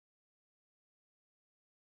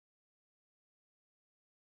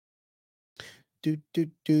It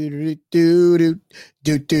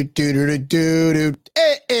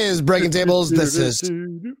is Breaking Tables. This is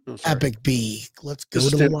Epic B. Let's go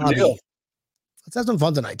to the lobby. Let's have some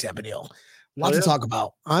fun tonight, Tampa Neal. Lots to talk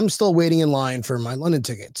about. I'm still waiting in line for my London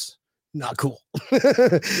tickets. Not cool. Me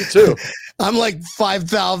too. I'm like 5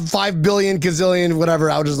 billion, gazillion, whatever.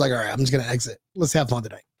 I was just like, all right, I'm just going to exit. Let's have fun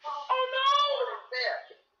tonight.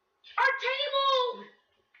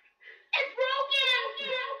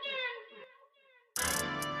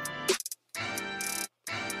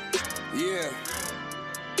 Yeah.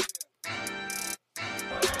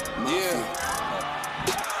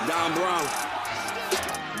 Don Brown.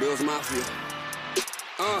 Bills Mafia.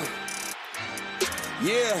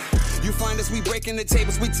 Yeah. You find us, we breaking the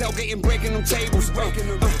tables, we tailgating, breaking them tables.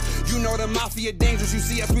 You know the mafia dangerous, you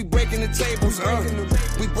see us, we breaking the tables.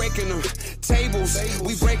 We breaking them tables,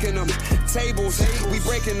 we breaking them tables, we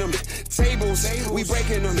breaking them tables, we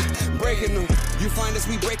breaking them, breaking them. You find us,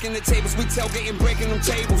 we breaking the tables, we tailgating, breaking them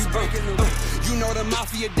tables. You know the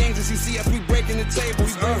mafia dangerous, you see us, we breaking the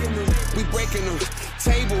tables. We breaking them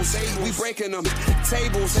tables, we breaking them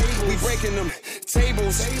tables, we breaking them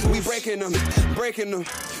tables, we breaking them, breaking them.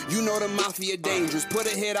 You know the mafia dangerous. Put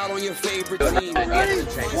a hit out on your favorite team. Ready?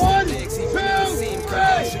 1, 2, 3,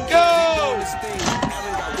 go!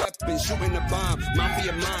 Allen got weapons, shooting the bomb.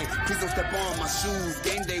 Mafia mine. Please don't step on my shoes.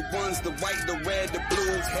 Game day ones, the white, the red, the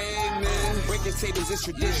blues. Hey man, breaking tables is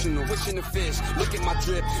traditional. Wishing the fish. Look at my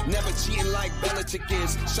drip. Never cheating like Belichick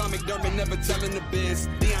is. Sean McDermott never telling the biz.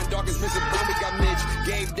 Deion Dawkins, Mr. Brown, we got Mitch.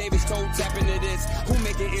 Gabe Davis toe tapping to this. Who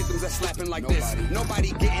making anthems that slapping like this?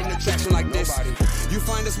 Nobody getting the traction like this. You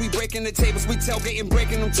find us, we breaking the tables, we tailgating,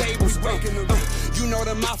 breaking them tables. You know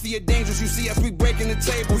the mafia dangerous, you see us, we breaking the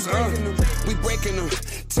tables. We breaking them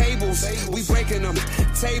tables, we breaking them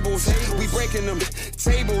tables, we breaking them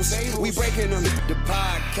tables, we breaking them. The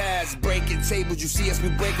podcast breaking tables, you see us, we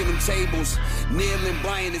breaking them tables. Neil and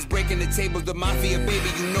Brian is breaking the tables. The mafia, baby,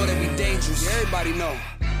 you know that we dangerous. Everybody know.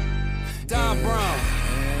 Don Brown.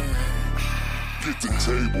 Get the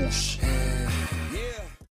tables.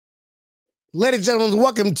 Ladies and gentlemen,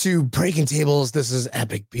 welcome to Breaking Tables. This is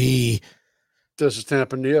Epic B. This is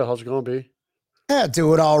Tampa Neal. How's it going, B? Yeah,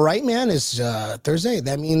 do it all right, man. It's Thursday.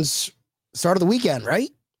 That means start of the weekend, right?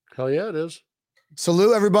 Hell yeah, it is.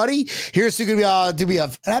 Salute, everybody. Here's going to be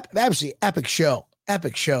an absolutely epic show.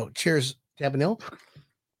 Epic show. Cheers, Tampa Neal.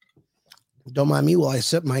 Don't mind me while I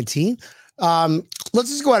sip my tea. Let's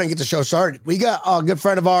just go ahead and get the show started. We got a good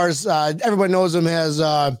friend of ours. Everybody knows him as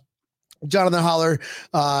Jonathan Holler.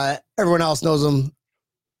 Everyone else knows him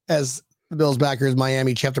as the Bills backers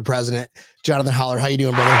Miami chapter president, Jonathan Holler. How you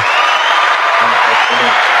doing, brother?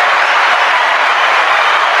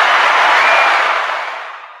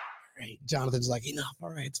 Right. Jonathan's like, enough. All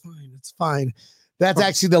right, it's fine. It's fine. That's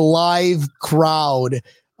actually the live crowd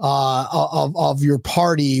of your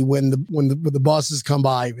party when the buses come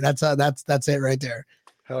by. That's it right there.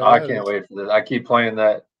 I can't wait for this. I keep playing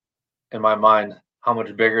that in my mind. How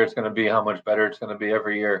much bigger it's going to be, how much better it's going to be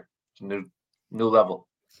every year. It's a new level.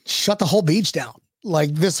 Shut the whole beach down.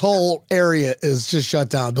 Like this whole area is just shut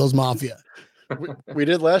down. Bills Mafia. We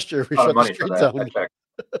did last year. We shut the street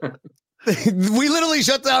down. We literally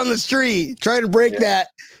shut down the street trying to break that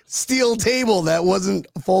steel table that wasn't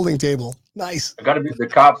a folding table. Nice. The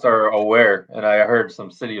cops are aware, and I heard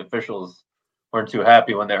some city officials weren't too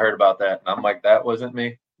happy when they heard about that. And I'm like, that wasn't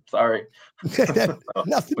me. Sorry. We got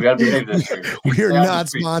to behave this year. We are not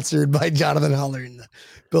sponsored by Jonathan Holler and the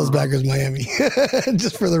Bills backers Miami.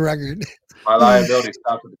 Just for the record. My liability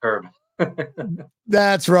stopped at the curb.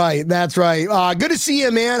 That's right. That's right. Good to see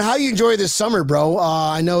you, man. How you enjoy this summer, bro?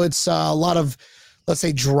 I know it's a lot of, let's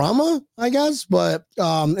say, drama, I guess. But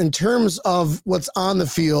in terms of what's on the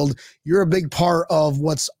field, you're a big part of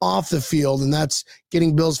what's off the field, and that's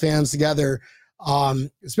getting Bills fans together.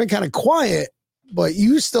 It's been kind of quiet, but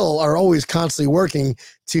you still are always constantly working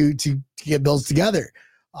to get Bills together.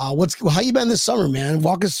 How you been this summer, man?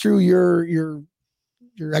 Walk us through your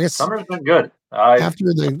I guess summer's been good. After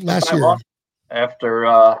the last year,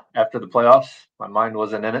 after the playoffs, my mind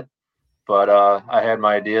wasn't in it, but I had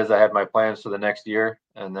my ideas, I had my plans for the next year,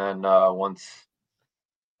 and then once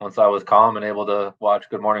I was calm and able to watch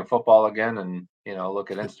Good Morning Football again, and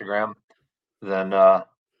look at Instagram, then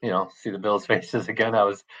see the Bills' faces again. I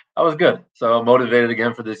was good. So motivated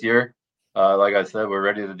again for this year. Like I said, we're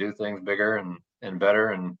ready to do things bigger and better.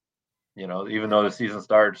 And, even though the season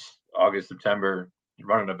starts August, September,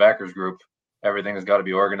 running a backers group, everything has got to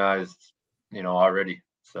be organized, already.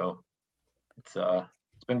 So it's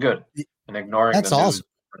been good. And ignoring that's the awesome.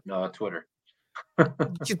 news on Twitter.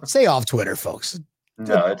 Stay off Twitter, folks.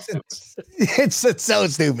 No, it's it's so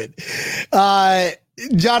stupid.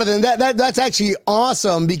 Jonathan, that's actually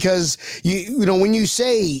awesome because you know when you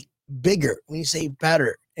say bigger, when you say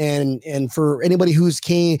better, and for anybody who's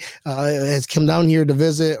has come down here to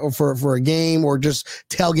visit or for a game or just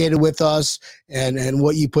tailgated with us and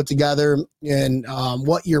what you put together and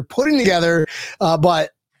what you're putting together,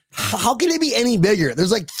 but how can it be any bigger?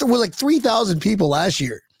 There's like 3,000 people last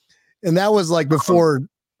year, and that was like before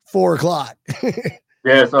 4 o'clock.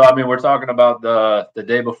 Yeah, so I mean, we're talking about the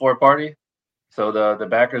day before party. So the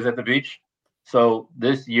backers at the beach. So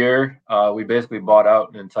this year, we basically bought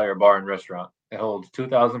out an entire bar and restaurant. It holds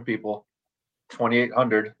 2,000 people,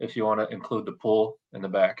 2,800 if you want to include the pool in the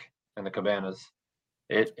back and the cabanas.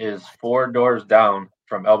 It is 4 doors down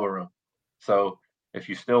from Elbow Room. So if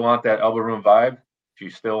you still want that Elbow Room vibe, if you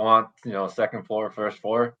still want, second floor, first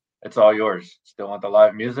floor, it's all yours. Still want the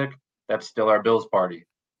live music? That's still our Bills party.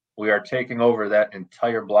 We are taking over that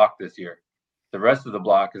entire block this year. The rest of the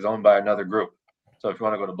block is owned by another group. So if you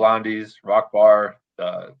want to go to Blondie's, Rock Bar,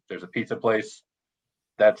 there's a pizza place.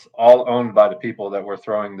 That's all owned by the people that we're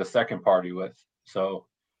throwing the second party with. So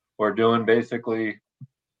we're doing basically,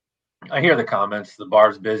 I hear the comments, the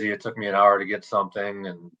bar's busy. It took me an hour to get something.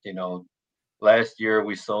 And, last year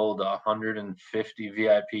we sold 150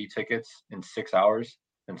 VIP tickets in 6 hours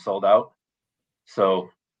and sold out.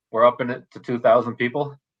 So we're upping it to 2,000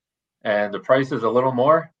 people. And the price is a little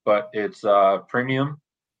more, but it's premium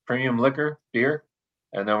liquor, beer.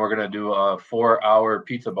 And then we're going to do a 4-hour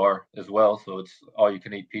pizza bar as well. So it's all you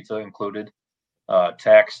can eat pizza included,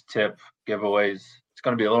 tax, tip, giveaways. It's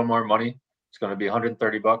going to be a little more money. It's going to be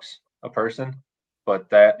 $130 a person, but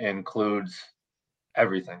that includes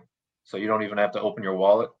everything. So you don't even have to open your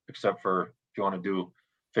wallet except for if you want to do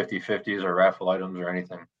 50/50s or raffle items or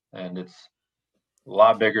anything. And it's a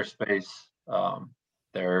lot bigger space.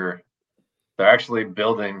 They're actually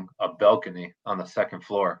building a balcony on the second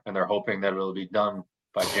floor, and they're hoping that it'll be done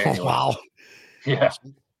by January. Oh, wow. Yeah.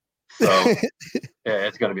 So yeah,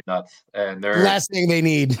 it's gonna be nuts. And they're last thing they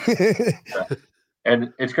need. Yeah.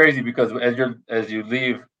 And it's crazy because as you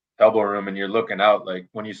leave Elbow Room and you're looking out, like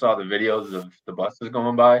when you saw the videos of the buses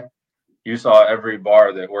going by, you saw every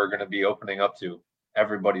bar that we're gonna be opening up to.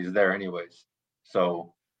 Everybody's there anyways.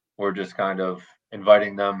 So we're just kind of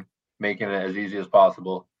inviting them, making it as easy as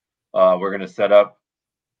possible. We're going to set up,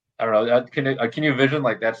 I don't know, can you envision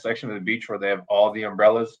like that section of the beach where they have all the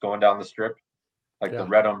umbrellas going down the strip, like the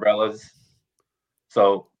red umbrellas?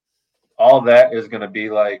 So all that is going to be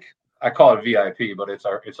like, I call it VIP, but it's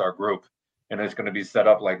our group. And it's going to be set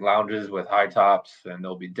up like lounges with high tops, and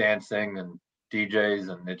there'll be dancing and DJs,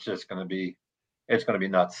 and it's going to be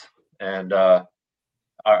nuts. And our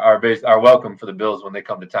welcome for the Bills when they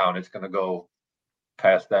come to town, it's going to go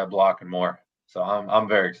past that block and more. So I'm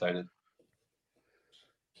very excited.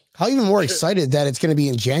 How even more excited that it's going to be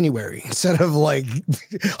in January instead of like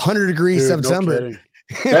 100 degrees September. No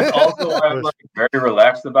That's also why I'm like very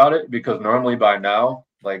relaxed about it, because normally by now,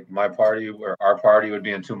 like my party or our party would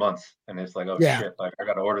be in 2 months, and it's like, oh shit, like I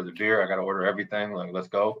got to order the beer, I got to order everything, like let's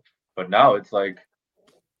go. But now it's like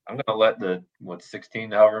I'm gonna let the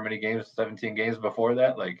 16, however many games, 17 games before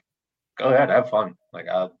that, like go ahead, have fun. Like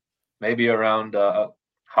maybe around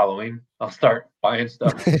Halloween, I'll start buying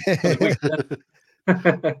stuff.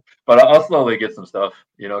 But I'll slowly get some stuff,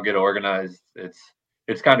 get organized.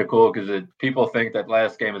 It's kind of cool because people think that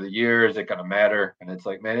last game of the year, is it going to matter? And it's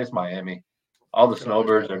like, man, it's Miami. All the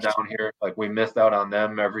snowbirds are down here. Like we missed out on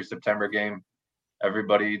them every September game.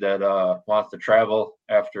 Everybody that wants to travel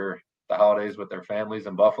after the holidays with their families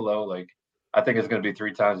in Buffalo, like I think it's going to be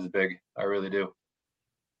 3 times as big. I really do.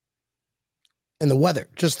 And the weather,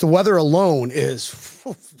 just the weather alone is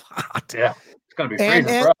hot. Yeah, it's going to be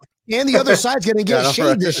freezing, bro. And the other side's going to get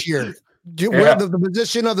shade this year. Where the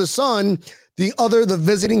position of the sun, the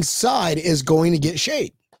visiting side is going to get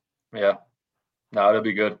shade. Yeah, no, it'll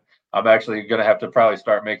be good. I'm actually going to have to probably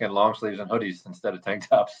start making long sleeves and hoodies instead of tank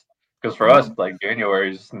tops, because for us, like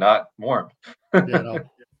January is not warm.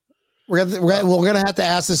 We're gonna have to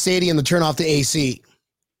ask the stadium to turn off the AC.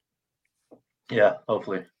 Yeah,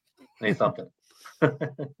 hopefully, need something.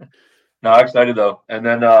 No, I'm excited though. And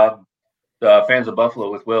then the fans of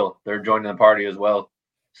Buffalo with Will, they're joining the party as well.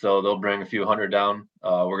 So they'll bring a few hundred down.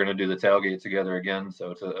 We're going to do the tailgate together again.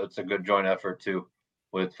 So it's a good joint effort too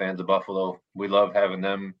with fans of Buffalo. We love having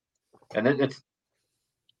them. And it's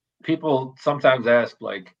people sometimes ask,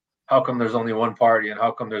 like, how come there's only one party and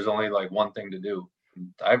how come there's only like one thing to do?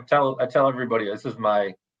 I tell everybody, this is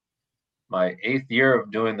my 8th year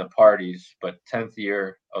of doing the parties, but 10th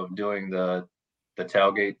year of doing the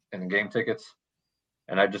tailgate and the game tickets.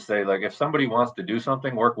 And I just say, like, if somebody wants to do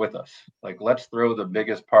something, work with us. Like, let's throw the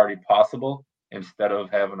biggest party possible instead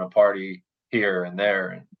of having a party here and there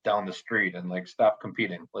and down the street, and like, stop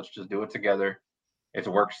competing. Let's just do it together. It's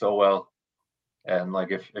worked so well. And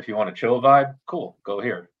like, if you want a chill vibe, cool, go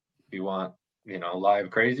here. If you want, live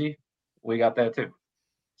crazy, we got that too.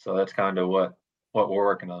 So that's kind of what we're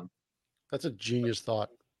working on. That's a genius thought.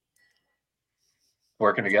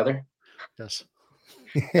 Working together. Yes.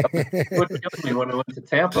 What killed me when it went to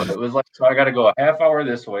Tampa, it was like, so I got to go a half hour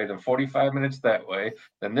this way, then 45 minutes that way,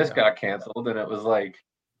 then this got canceled, and it was like,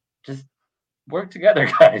 just work together,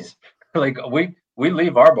 guys. Like, we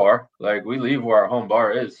leave our bar, like, we leave where our home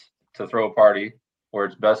bar is to throw a party where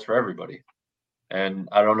it's best for everybody. And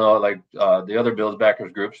I don't know, like, the other Bills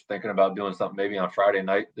backers groups thinking about doing something maybe on Friday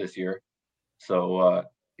night this year. So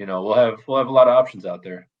we'll have a lot of options out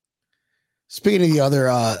there. Speaking of the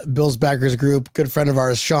other Bills backers group, good friend of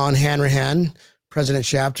ours, Sean Hanrahan, president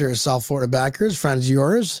chapter of South Florida Backers, friends of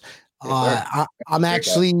yours. I'm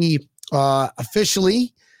actually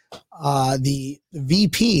officially the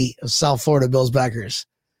VP of South Florida Bills backers.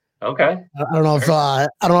 Okay. I don't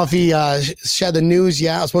know if he shared the news.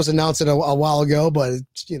 Yeah, I was supposed to announce it a while ago, but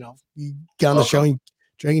you get on the show and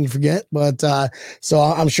drink and you forget. But so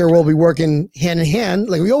I'm sure we'll be working hand in hand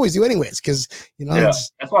like we always do anyways, because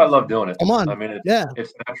that's why I love doing it. Come on. I mean,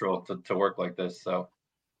 it's natural to work like this. So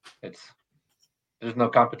there's no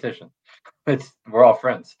competition. We're all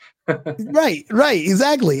friends. Right,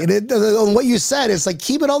 exactly. And what you said is like,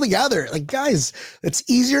 keep it all together. Like, guys, it's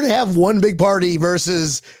easier to have one big party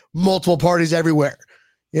versus multiple parties everywhere.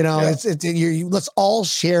 Let's all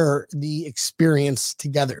share the experience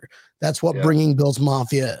together. That's what bringing Bills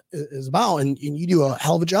Mafia is about. And you do a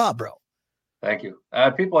hell of a job, bro. Thank you.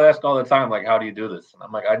 People ask all the time, like, how do you do this? And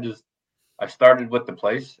I'm like, I started with the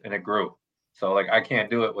place and it grew. So like, I can't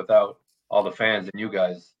do it without all the fans and you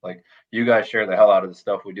guys. Like, you guys share the hell out of the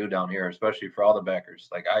stuff we do down here, especially for all the backers.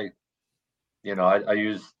 Like, I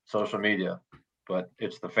use social media, but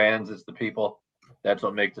it's the fans, it's the people. That's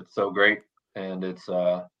what makes it so great. And it's,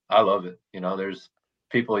 I love it. There's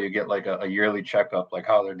people you get like a yearly checkup, like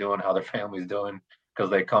how they're doing, how their family's doing, because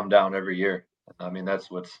they come down every year. I mean,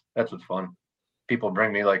 that's what's fun. People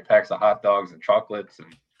bring me like packs of hot dogs and chocolates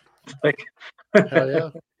and like, hell yeah.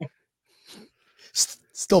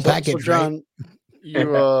 Still packaged, so John,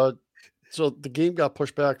 right? So the game got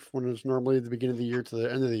pushed back when it was normally the beginning of the year to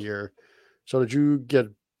the end of the year. So did you get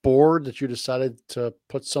bored that you decided to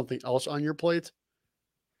put something else on your plate?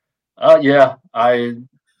 Yeah, I've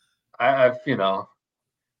had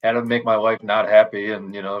to make my wife not happy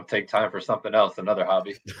and take time for something else, another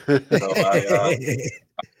hobby. So I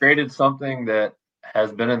created something that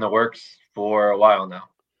has been in the works for a while now.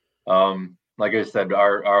 Like I said,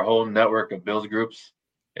 our whole network of Bills groups,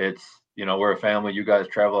 it's we're a family. You guys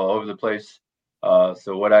travel all over the place.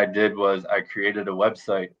 So what I did was I created a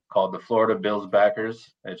website called the Florida Bills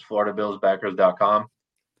Backers. It's floridabillsbackers.com.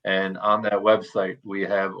 And on that website, we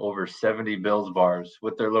have over 70 Bills bars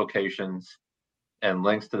with their locations and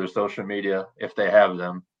links to their social media if they have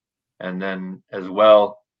them. And then as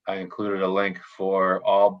well, I included a link for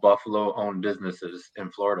all Buffalo-owned businesses in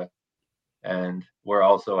Florida. And we're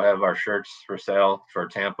also have our shirts for sale for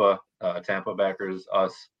Tampa backers,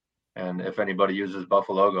 us. And if anybody uses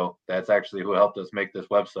Buffalogo, that's actually who helped us make this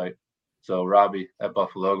website. So Robbie at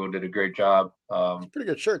Buffalogo did a great job. Pretty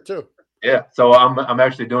good shirt too. Yeah. So I'm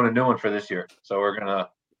actually doing a new one for this year. So we're gonna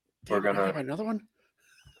have another one.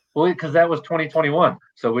 Well, because that was 2021,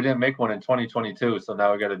 so we didn't make one in 2022. So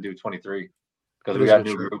now we got to do 23 because we got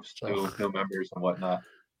new groups, new members and whatnot.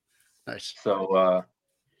 Nice. So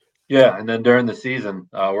yeah, and then during the season,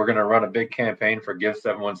 we're gonna run a big campaign for Give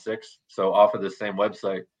 716. So off of the same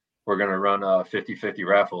website, we're gonna run a 50-50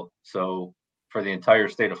 raffle. So for the entire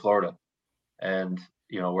state of Florida, and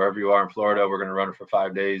wherever you are in Florida, we're gonna run it for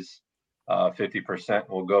 5 days. 50%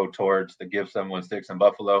 will go towards the Give 716 in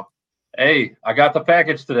Buffalo. Hey, I got the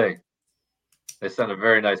package today. They sent a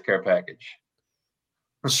very nice care package.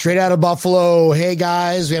 Straight out of Buffalo. Hey,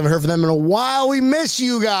 guys, we haven't heard from them in a while. We miss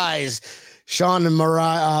you guys. Sean and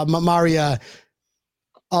Maria.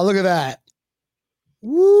 Oh, look at that.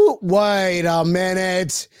 Woo, wait a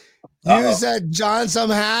minute. You said John some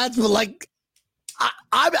hats, but like,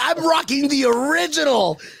 I'm rocking the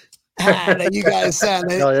original hat that you guys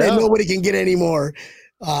sent. And nobody can get any more.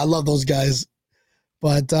 I love those guys.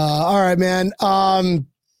 But all right, man.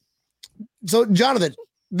 So Jonathan,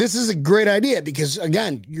 this is a great idea because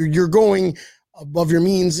again, you're going above your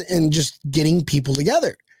means and just getting people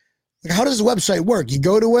together. Like, how does the website work? You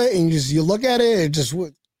go to it and you look at it and just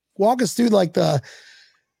walk us through like the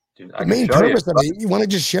main purpose of it. You want to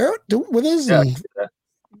just share it with us? Yeah,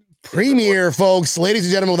 Premier, folks. Ladies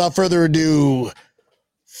and gentlemen, without further ado,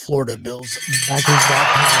 Florida Bills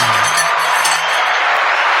Backers.com.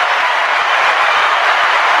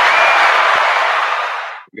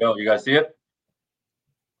 Go. You guys see it?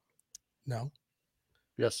 No.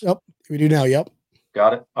 Yes. Yep. We do now. Yep.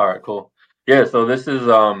 Got it. All right, cool. Yeah, so this is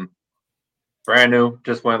brand new,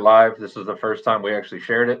 just went live. This was the first time we actually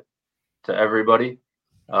shared it to everybody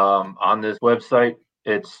on this website.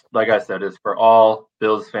 It's, like I said, it's for all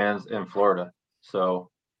Bills fans in Florida. So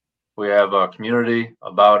we have a community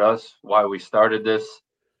about us, why we started this,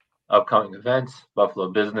 upcoming events, Buffalo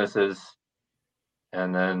businesses,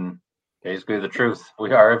 and then basically the truth.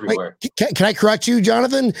 We are everywhere. Wait, can I correct you,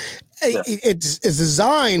 Jonathan? Yeah. It's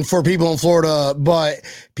designed for people in Florida, but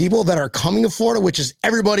people that are coming to Florida, which is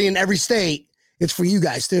everybody in every state, it's for you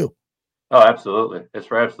guys too. Oh, absolutely. It's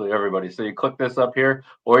for absolutely everybody. So you click this up here,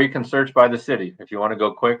 or you can search by the city. If you want to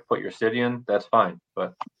go quick, put your city in, that's fine.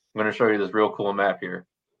 But I'm going to show you this real cool map here.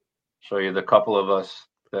 Show you the couple of us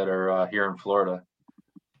that are here in Florida.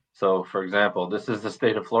 So, for example, this is the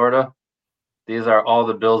state of Florida. These are all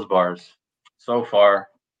the Bills bars so far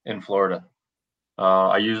in Florida.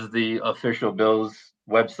 I use the official Bills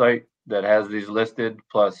website that has these listed,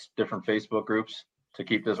 plus different Facebook groups to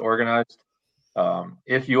keep this organized.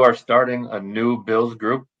 If you are starting a new Bills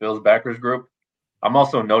group, Bills backers group, I'm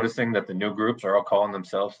also noticing that the new groups are all calling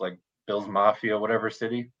themselves like Bills Mafia, whatever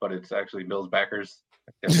city, but it's actually Bills backers.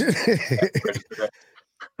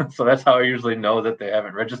 So that's how I usually know that they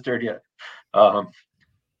haven't registered yet.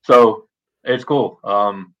 So it's cool.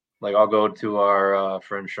 Like I'll go to our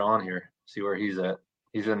friend Sean here, see where he's at.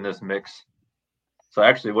 He's in this mix. So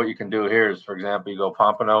actually what you can do here is, for example, you go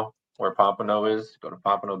Pompano, where Pompano is, go to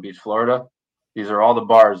Pompano Beach, Florida. These are all the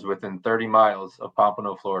bars within 30 miles of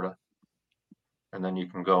Pompano, Florida. And then you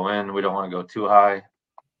can go in. We don't want to go too high.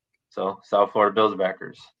 So South Florida Bills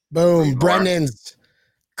backers. Boom. Brendan's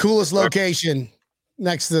coolest location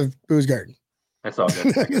next to Booze Garden. That's all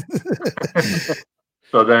good.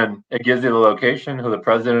 So then it gives you the location, who the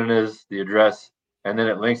president is, the address, and then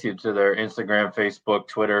it links you to their Instagram, Facebook,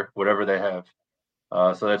 Twitter, whatever they have.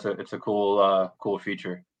 So it's a cool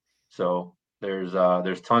feature. So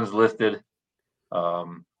there's tons listed.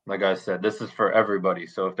 Like I said, this is for everybody.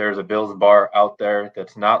 So if there's a Bills bar out there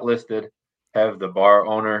that's not listed, have the bar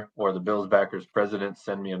owner or the Bills backers president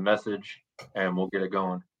send me a message and we'll get it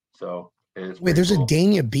going. So wait, there's cool. A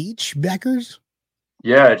Dania Beach backers?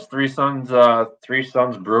 Yeah, it's Three Sons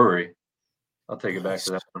Brewery. I'll take it back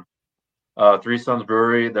to that one. Three Sons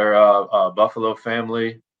Brewery. They're a Buffalo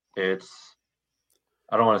family. I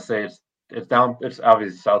don't want to say it's down. It's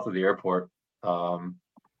obviously south of the airport,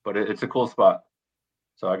 but it's a cool spot.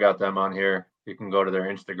 So I got them on here. You can go to their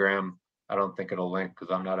Instagram. I don't think it'll link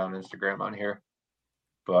because I'm not on Instagram on here.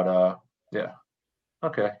 But yeah.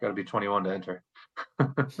 Okay, got to be 21 to enter.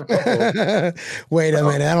 Wait a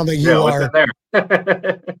minute. I don't think you are. There?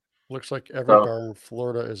 Looks like every bar in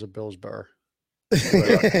Florida is a Bills bar.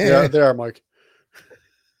 Yeah, they are, Mike.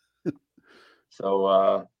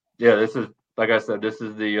 So yeah, this is, like I said, this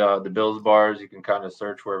is the Bills bars. You can kind of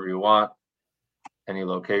search wherever you want, any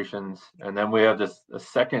locations, and then we have a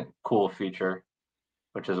second cool feature,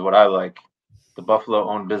 which is what I like, the Buffalo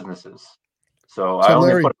owned businesses. So I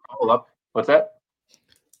only put a couple up. What's that?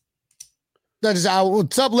 That is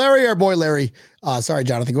what's up, Larry? Our boy Larry. Sorry,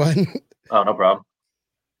 Jonathan. Go ahead. Oh, no problem.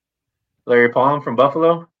 Larry Palm from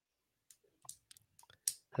Buffalo.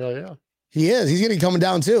 Hell yeah, he is. He's gonna be coming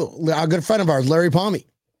down too. A good friend of ours, Larry Palmy.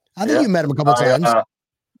 I think you met him a couple times.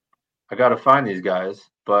 I got to find these guys,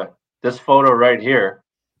 but this photo right here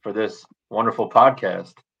for this wonderful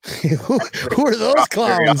podcast. Who are those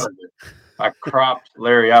clowns? I cropped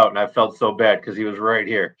Larry out, and I felt so bad because he was right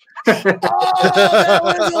here. That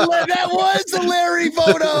was the Larry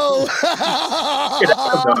photo.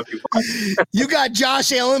 You got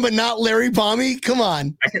Josh Allen, but not Larry Palmy. Come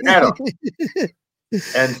on. I can add him.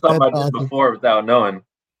 And something that's I did before without knowing.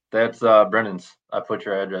 That's Brennan's. I put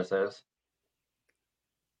your address as.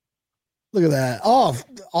 Look at that. Oh,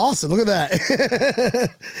 awesome. Look at that.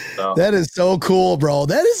 That is so cool, bro.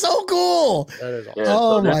 That is so cool. That is awesome. Yeah,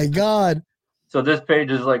 oh, my God. So this page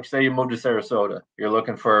is like, say you move to Sarasota. You're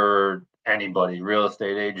looking for anybody, real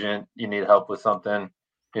estate agent. You need help with something,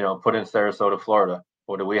 put in Sarasota, Florida.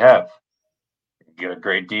 What do we have? You get a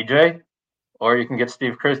great DJ, or you can get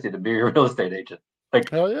Steve Christie to be your real estate agent. Like,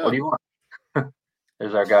 hell yeah. What do you want?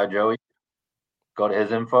 There's our guy, Joey. Go to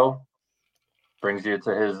his info. Brings you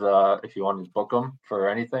to his, if you want to book him for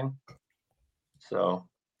anything. So.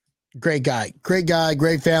 Great guy,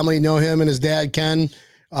 great family. Know him and his dad, Ken.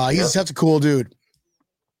 He's such a cool dude.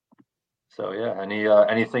 So yeah,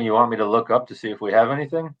 anything you want me to look up to see if we have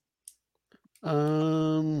anything?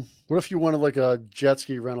 What if you wanted like a jet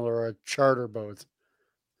ski rental or a charter boat?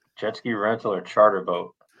 Jet ski rental or charter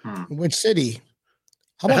boat? Which city?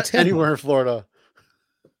 How about Tampa? Anywhere in Florida?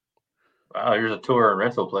 Wow, here's a tour and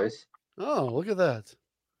rental place. Oh, look at that.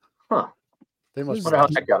 Huh. They must wonder how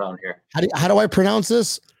that got on here. How do I pronounce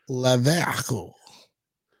this? Laverco.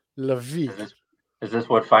 La Vie. Is this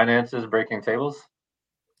what finances breaking tables?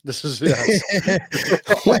 This is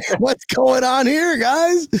What's going on here,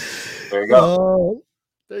 guys? There you go.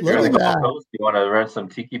 Look at that. You want to rent some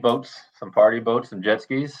tiki boats, some party boats, some jet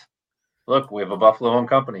skis? Look, we have a Buffalo-owned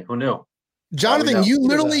company. Who knew? Jonathan, you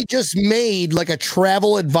literally just made like a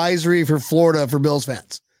travel advisory for Florida for Bills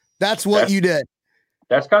fans. That's what you did.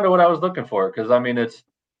 That's kind of what I was looking for, because I mean, it's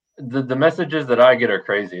the messages that I get are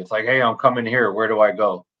crazy. It's like, hey, I'm coming here. Where do I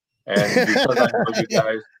go? And because I know you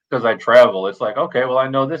guys, because I travel, it's like, okay, well, I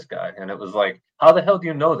know this guy. And it was like, how the hell do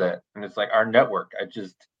you know that? And it's like our network. I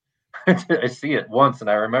just I see it once and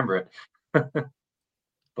I remember it.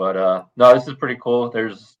 But no, this is pretty cool.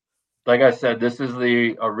 There's, like I said, this is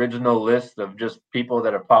the original list of just people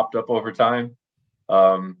that have popped up over time.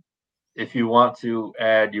 If you want to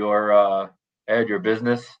add your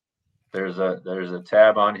business, there's a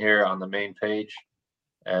tab on here on the main page,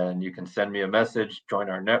 and you can send me a message, join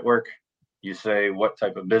our network. You say what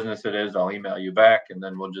type of business it is, I'll email you back, and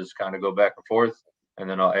then we'll just kind of go back and forth, and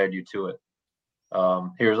then I'll add you to it.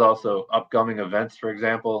 Here's also upcoming events, for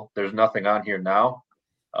example. There's nothing on here now.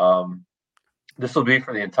 This will be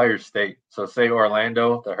for the entire state. So say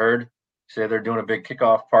Orlando, the Herd, say they're doing a big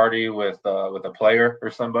kickoff party with a player or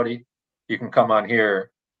somebody, you can come on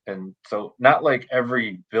here. And so not like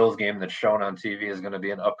every Bills game that's shown on TV is going to be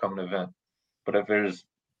an upcoming event. But if there's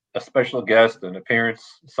a special guest, an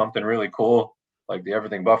appearance, something really cool, like the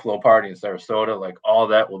Everything Buffalo party in Sarasota, like all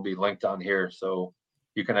that will be linked on here. So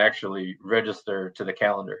you can actually register to the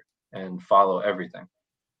calendar and follow everything.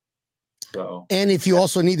 So, and if you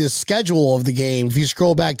also need the schedule of the game, if you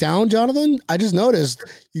scroll back down, Jonathan, I just noticed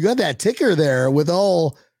you got that ticker there with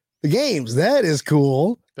all the games. That is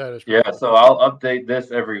cool. That is cool. So I'll update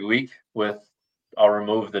this every week I'll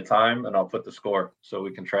remove the time and I'll put the score so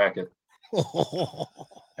we can track it.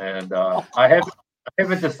 And I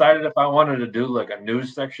haven't decided if I wanted to do like a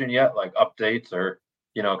news section yet, like updates or,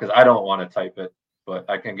 because I don't want to type it, but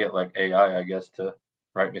I can get like AI, I guess, to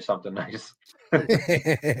write me something nice.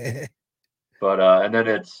 But and then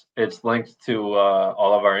it's linked to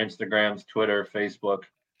all of our Instagrams, Twitter, Facebook.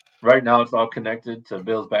 Right now it's all connected to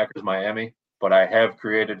Bills Backers Miami, but I have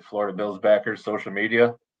created Florida Bills Backers social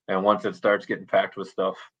media, and once it starts getting packed with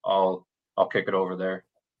stuff, I'll kick it over there.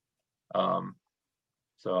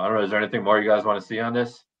 So I don't know, is there anything more you guys want to see on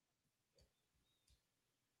this?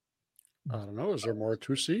 I don't know. Is there more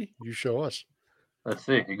to see? You show us. Let's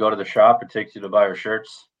see. You go to the shop, it takes you to buy our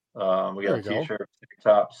shirts. We got t-shirts,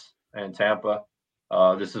 tops, and Tampa.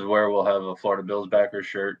 This is where we'll have a Florida Bills Backers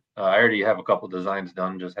shirt. I already have a couple designs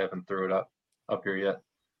done, just haven't threw it up here yet.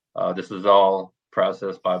 This is all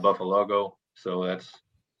processed by Buffalogo, so that's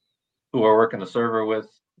who we're working the server with.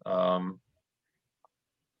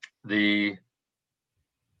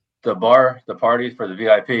 The bar, the party for the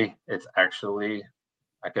VIP, it's actually,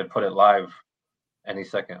 I could put it live any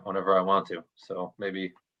second whenever I want to. So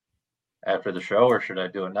maybe after the show, or should I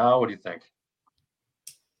do it now? What do you think?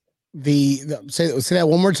 Say that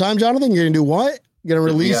one more time, Jonathan. You're gonna do what? You're gonna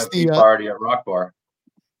release the party at Rock Bar.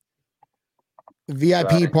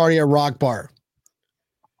 VIP party at Rock Bar.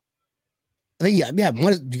 I think you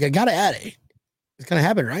gotta add it. It's gonna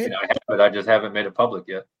happen, right? I have it. I just haven't made it public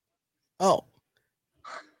yet. Oh.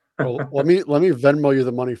 Well, let me Venmo you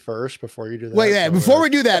the money first before you do that. Wait, before we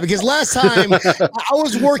do that, because last time I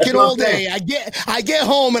was working all day. I get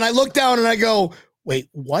home and I look down and I go, wait,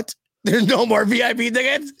 what? There's no more VIP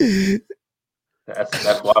tickets.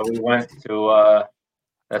 That's why we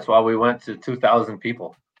went to 2,000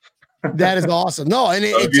 people. That is awesome. No, and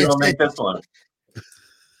you don't make this one.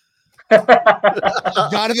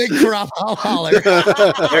 Jonathan Krupp, I'll holler. There,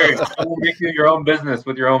 I will make you your own business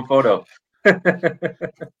with your own photo. This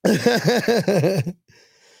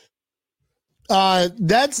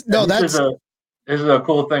is a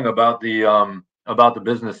cool thing about the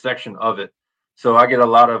business section of it. So I get a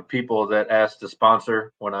lot of people that ask to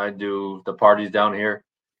sponsor when I do the parties down here,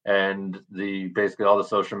 and basically all the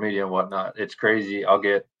social media and whatnot. It's crazy. I'll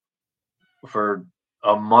get, for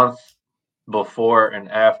a month before and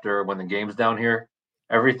after when the game's down here,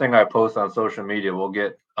 everything I post on social media will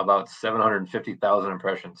get about 750,000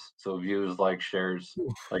 impressions. So views, like, shares,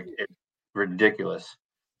 like, it's ridiculous.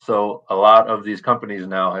 So a lot of these companies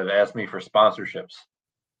now have asked me for sponsorships.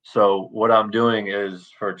 So what I'm doing is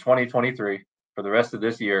for 2023, for the rest of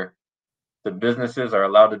this year, the businesses are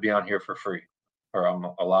allowed to be on here for free, or I'm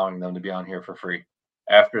allowing them to be on here for free.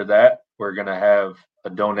 After that, we're going to have a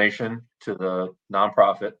donation to the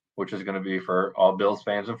nonprofit, which is going to be for all Bills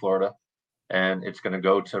fans in Florida. And it's going to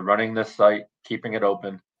go to running this site, keeping it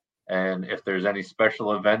open. And if there's any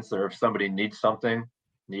special events or if somebody needs something,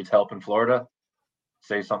 needs help in Florida,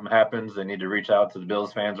 say something happens, they need to reach out to the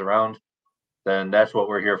Bills fans around, then that's what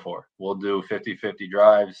we're here for. We'll do 50-50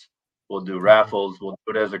 drives. We'll do raffles. We'll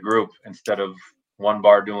do it as a group instead of one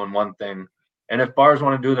bar doing one thing. And if bars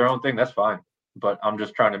want to do their own thing, that's fine. But I'm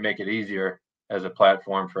just trying to make it easier as a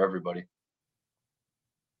platform for everybody.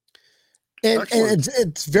 And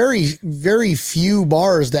it's very, very few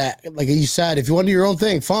bars that, like you said, if you want to do your own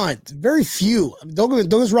thing, fine. Very few. Don't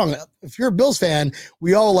get us wrong. If you're a Bills fan,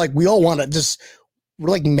 we all want to just, we're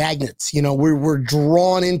like magnets, you know, we're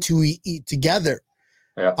drawn into it together.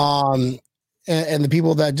 Yeah. And the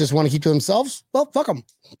people that just want to keep to themselves, well, fuck them.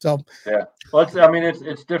 So, yeah. Well,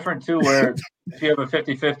 it's different too, where if you have a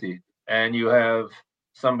 50-50 and you have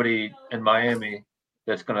somebody in Miami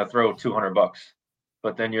that's going to throw $200,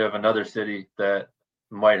 but then you have another city that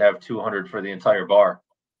might have 200 for the entire bar.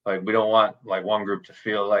 Like, we don't want like one group to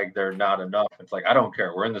feel like they're not enough. It's like, I don't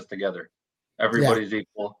care. We're in this together. Everybody's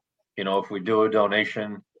equal. You know, if we do a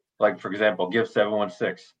donation, like for example, Give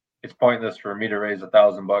 716, it's pointless for me to raise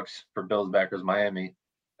 $1,000 for Bills Backers Miami,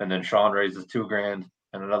 and then Sean raises $2,000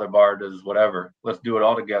 and another bar does whatever. Let's do it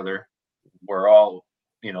all together. We're all,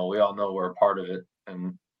 you know, we all know we're a part of it,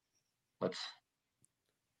 and let's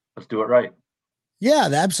do it right. Yeah,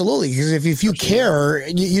 absolutely. Because if you care,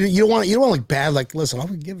 you don't want to look bad. Like, listen, I'll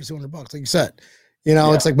give you $200, like you said. You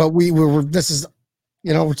know, it's like, but we're this is,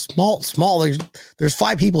 you know, small. There's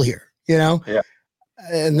 5 people here. You know,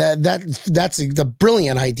 and that's the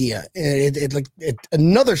brilliant idea. It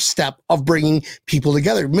another step of bringing people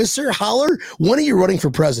together. Mr. Holler, when are you running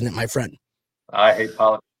for president, my friend? I hate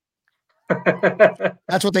politics.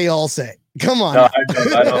 That's what they all say. Come on. No,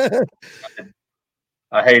 I don't.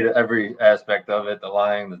 I hate every aspect of it, the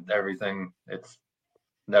lying, everything. It's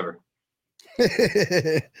never.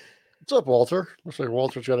 What's up, Walter? Looks like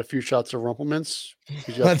Walter's got a few shots of Rumplemans.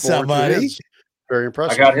 What's up, buddy? Very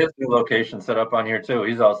impressive. I got his new location set up on here too.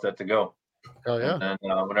 He's all set to go. Oh yeah.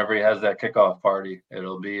 And whenever he has that kickoff party,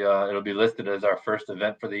 it'll be listed as our first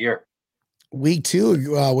event for the year. Week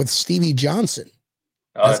 2 with Stevie Johnson.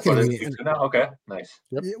 Oh, that's what it is now? Okay, nice.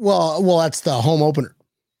 Yep. Well, that's the home opener.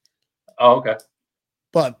 Oh, okay.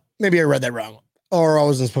 But maybe I read that wrong, or I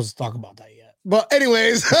wasn't supposed to talk about that yet. But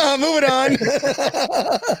anyways, moving on.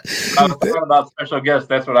 I was talking about special guests.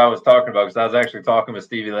 That's what I was talking about, because I was actually talking with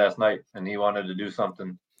Stevie last night, and he wanted to do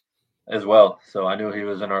something as well. So I knew he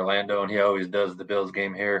was in Orlando, and he always does the Bills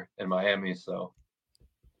game here in Miami. So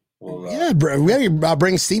we gotta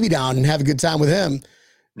bring Stevie down and have a good time with him.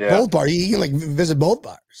 Yeah. Both bars. You can like visit both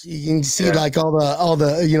bars. You can see like all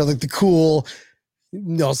the you know, like the cool, you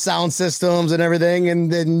know, sound systems and everything,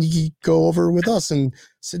 and then you go over with us and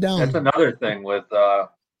sit down. That's another thing with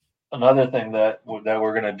that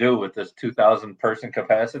we're gonna do with this 2,000 person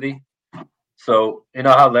capacity. So you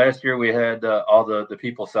know how last year we had all the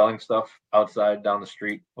people selling stuff outside down the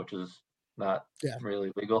street, which is not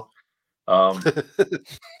really legal.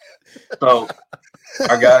 So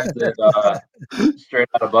our guys that straight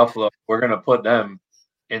out of Buffalo, we're gonna put them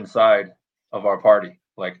inside of our party,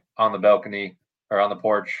 like on the balcony or on the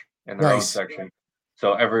porch in their own section.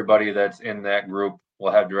 So everybody that's in that group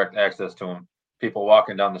will have direct access to them. People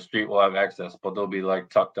walking down the street will have access, but they'll be like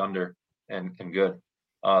tucked under and good.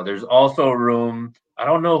 There's also room. I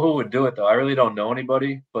don't know who would do it though. I really don't know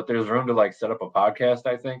anybody, but there's room to like set up a podcast,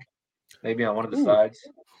 I think, maybe on one of the sides.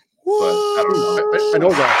 But I don't know. I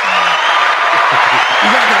know that.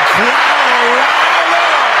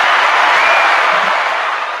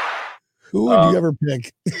 Who would you ever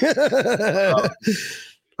pick?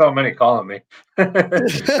 So many calling me. Guys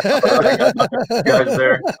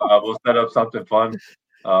there. We'll set up something fun.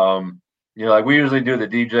 You know, like we usually do the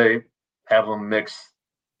DJ, have them mix,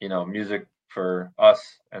 you know, music for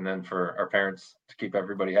us and then for our parents to keep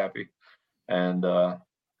everybody happy. And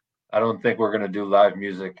I don't think we're gonna do live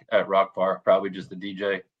music at Rock Bar. Probably just the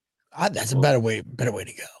DJ. That's a better way to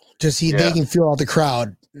go. Just they can feel out the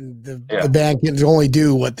crowd. The band can only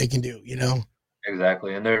do what they can do, you know.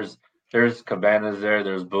 Exactly. And there's cabanas there.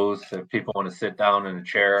 There's booths. If people want to sit down in a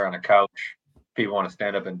chair on a couch, people want to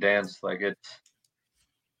stand up and dance. Like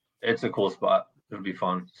it's a cool spot. It'll be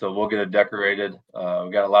fun. So we'll get it decorated.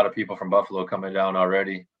 We got a lot of people from Buffalo coming down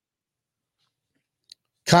already.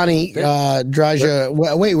 Connie, Draja,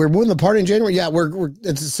 wait, we're moving the party in January. Yeah, we're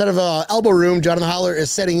it's instead of Elbow Room, Jonathan Holler is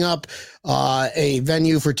setting up a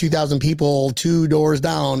venue for 2,000 people 2 doors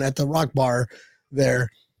down at the Rock Bar there.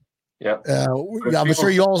 Yeah. I'm sure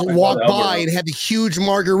you all walk by and have the huge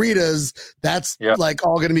margaritas. That's like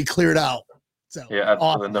all going to be cleared out. So yeah,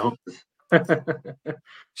 absolutely. awesome.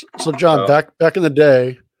 So John, back in the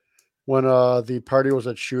day when the party was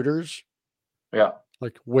at Shooters,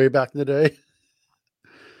 like way back in the day,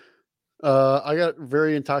 I got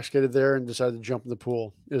very intoxicated there and decided to jump in the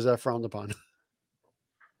pool. Is that frowned upon?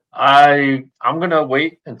 I'm gonna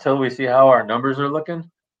wait until we see how our numbers are looking,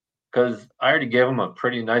 because I already gave them a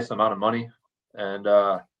pretty nice amount of money, and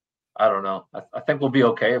I don't know. I think we'll be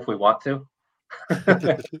okay if we want to. You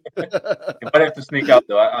might have to sneak out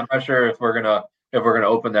though. I'm not sure if we're gonna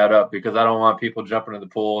open that up, because I don't want people jumping in the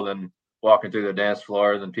pool then walking through the dance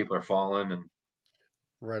floor, then people are falling and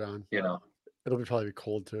right on. You know, it'll probably be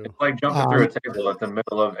cold too. It's like jumping through a table at the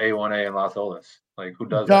middle of A1A in Las Olas. Like, who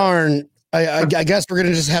does that? I guess we're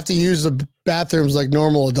gonna just have to use the bathrooms like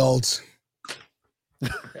normal adults.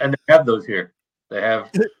 And they have those here. They have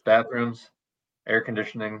bathrooms, air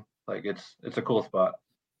conditioning. Like, it's a cool spot.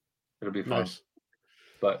 It'll be fun. Nice.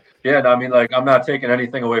 But yeah, I mean, like, I'm not taking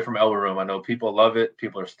anything away from Elbow Room. I know people love it.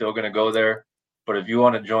 People are still going to go there. But if you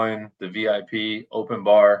want to join the VIP open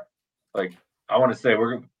bar, like, I want to say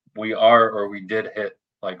we did hit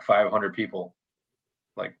like 500 people.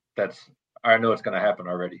 Like, I know it's going to happen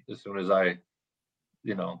already as soon as I,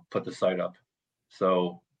 put the site up.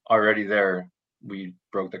 So already there, we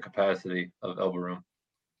broke the capacity of Elbow Room.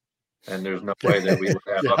 And there's no way that we would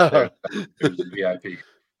have up there if it was VIP.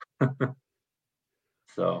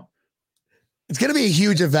 So it's going to be a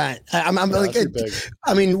huge event. I'm like,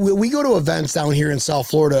 I mean, we go to events down here in South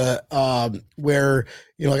Florida where,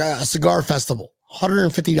 like a cigar festival,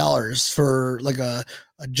 $150 for like a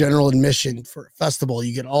general admission for a festival.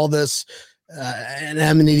 You get all this and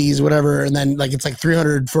amenities, whatever. And then like, it's like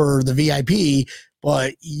 $300 for the VIP,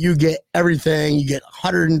 but you get everything. You get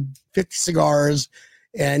 150 cigars,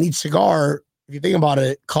 and each cigar, if you think about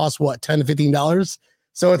it, costs what, $10 to $15?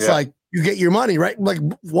 So it's like, you get your money, right? Like,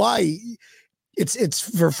 why? It's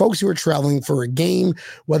for folks who are traveling for a game,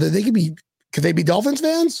 whether could they be Dolphins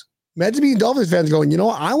fans? Imagine being Dolphins fans going, you know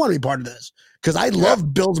what? I want to be part of this because I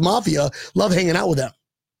love Bills Mafia, love hanging out with them.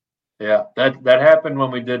 Yeah, that happened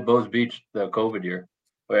when we did Bows Beach the COVID year.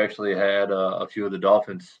 We actually had a few of the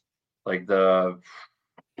Dolphins, like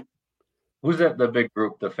who's that? The big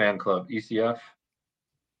group, the fan club, ECF.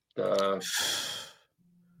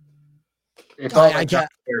 It's all like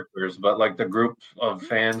characters, but like the group of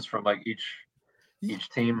fans from like each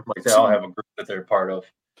team, like they all have a group that they're part of.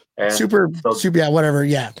 And super, yeah, whatever,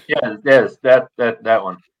 yeah. Yeah, yes, that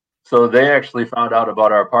one. So they actually found out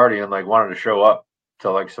about our party and like wanted to show up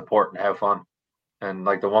to like support and have fun. And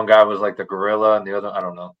like the one guy was like the gorilla, and the other, I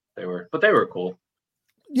don't know, they were cool.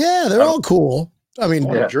 Yeah, they're all cool. I mean,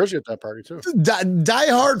 Jersey at that party too.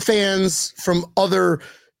 Diehard fans from other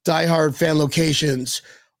diehard fan locations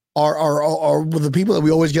are the people that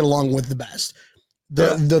we always get along with the best.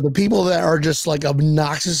 The people that are just like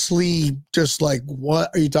obnoxiously just like, what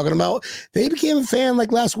are you talking about? They became a fan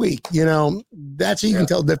like last week. That's how you can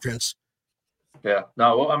tell the difference. Yeah.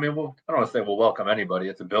 No, well, I mean, I don't want to say we'll welcome anybody.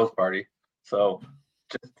 It's a Bills party. So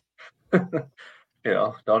just,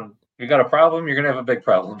 you got a problem, you're going to have a big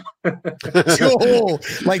problem.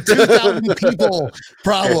 Like 2,000 people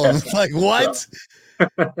problem. Like, what?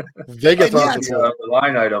 They get the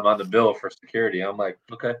line item on the bill for security. I'm like,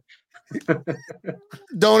 okay.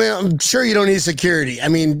 I'm sure you don't need security. I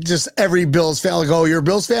mean, just every Bills fan, like, oh, you're a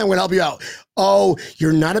Bills fan, we're gonna help you out. Oh,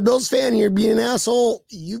 you're not a Bills fan, you're being an asshole.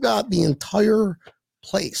 You got the entire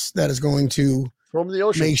place that is going to from the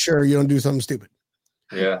ocean. Make sure you don't do something stupid.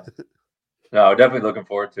 Yeah. No, definitely looking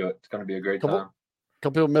forward to it. It's going to be a great time.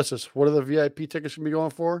 Couple people miss us. What are the VIP tickets going to be going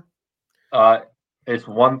for? It's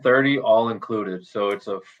 $130 all included. So it's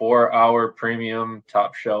a 4-hour premium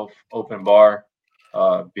top shelf open bar.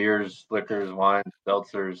 Beers, liquors, wines,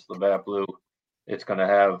 seltzers, Labatt Blue. It's going to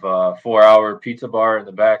have a 4-hour pizza bar in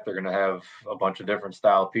the back. They're going to have a bunch of different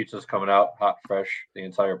style pizzas coming out, hot, fresh, the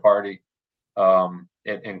entire party.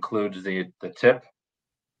 It includes the tip.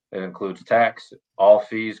 It includes tax, all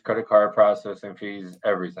fees, credit card processing fees,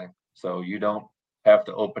 everything. So you don't have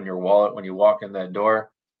to open your wallet when you walk in that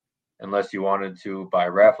door unless you wanted to buy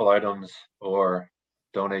raffle items or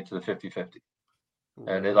donate to the 50-50.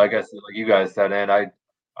 And like you guys said, and I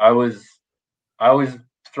always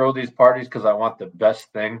throw these parties because I want the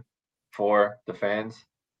best thing for the fans.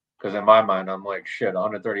 Because in my mind, I'm like, shit,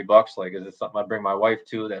 $130. Like, is it something I bring my wife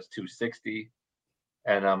to? That's $260.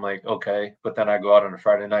 And I'm like, okay, but then I go out on a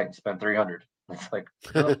Friday night and spend $300. It's like,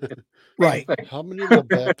 well, Right. How many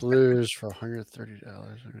Labatt Blues for $130?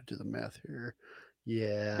 I'm gonna do the math here.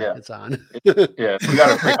 Yeah. It's on. Yeah, we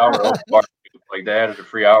got a free hour. Like they added a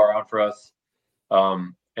free hour on for us.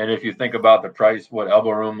 And if you think about the price, what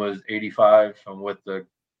Elbow Room was $85, and with the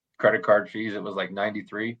credit card fees, it was like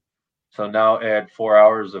 $93. So now add 4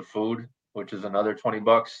 hours of food, which is another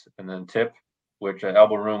 $20, and then tip, which at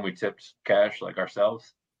Elbow Room we tipped cash like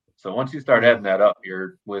ourselves. So once you start adding that up,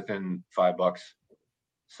 you're within $5.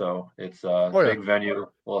 So it's a big venue.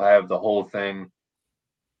 We'll have the whole thing.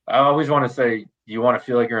 I always want to say you want to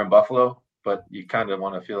feel like you're in Buffalo, but you kind of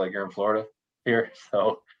want to feel like you're in Florida here.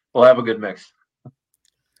 So we'll have a good mix.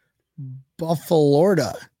 Buffalo.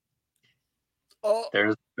 Oh,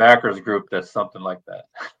 there's a backers group that's something like that.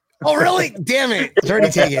 Oh, really? Damn it. It's already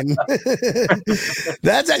taken.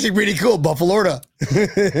 That's actually pretty cool. Buffalo.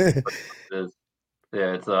 It is.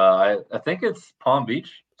 Yeah, it's I think it's Palm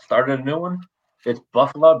Beach started a new one. It's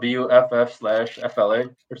Buffalo, BUFF/FLA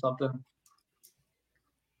or something.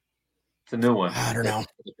 It's a new one. I don't know.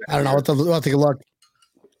 We'll take a look.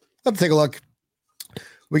 Let's take a look.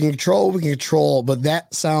 We can control, but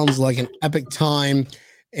that sounds like an epic time.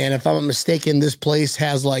 And if I'm not mistaken, this place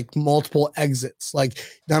has like multiple exits, like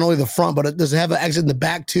not only the front, but does it have an exit in the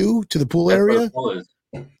back too, to the pool area? The pool is.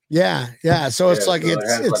 Yeah. So it's like, it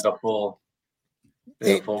has like a full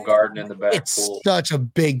garden in the back. It's pool. such a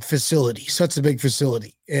big facility,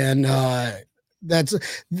 and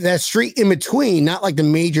that's that street in between, not like the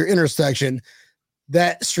major intersection.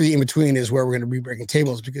 That street in between is where we're going to be breaking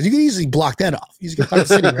tables, because you can easily block that off. You can find the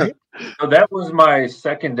city, right? So that was my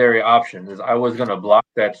secondary option, is I was going to block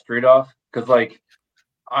that street off, because like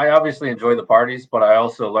I obviously enjoy the parties, but I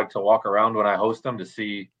also like to walk around when I host them to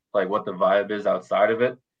see like what the vibe is outside of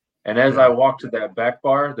it. And as I walked to that back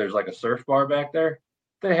bar, there's like a surf bar back there.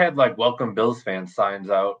 They had like welcome Bills fans signs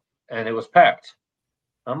out, and it was packed.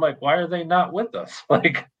 I'm like, why are they not with us?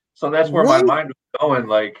 Like, so that's where my mind was going.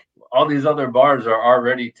 Like, all these other bars are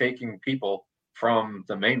already taking people from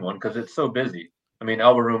the main one because it's so busy. I mean,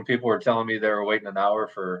 Elbow Room, people were telling me they were waiting an hour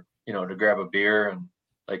for, to grab a beer. And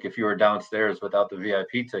like, if you were downstairs without the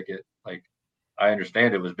VIP ticket, like, I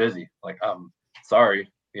understand it was busy. Like, I'm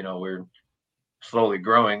sorry, we're slowly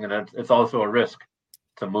growing, and it's also a risk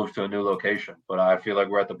to move to a new location. But I feel like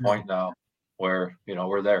we're at the point now where,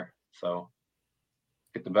 we're there. So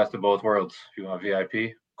get the best of both worlds. If you want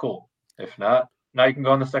VIP, cool. If not, now you can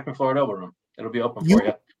go on the second floor at Elbow Room. It'll be open for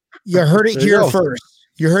you. You heard it here first.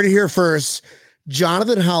 You heard it here first.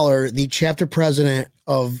 Jonathan Holler, the chapter president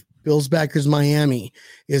of Bills Backers Miami,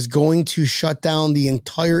 is going to shut down the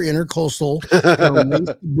entire intercoastal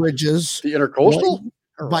bridges. The intercoastal?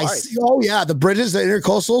 The bridges, the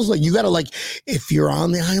intercoastals. Like, you got to, if you're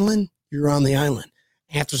on the island, you're on the island.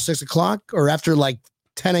 After 6 o'clock or after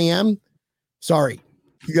 10 a.m., sorry,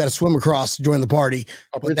 you got to swim across to join the party.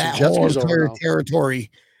 But that whole entire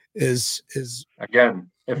territory is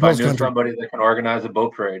again. If I knew somebody that can organize a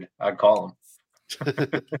boat parade, I'd call them.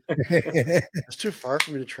 It's too far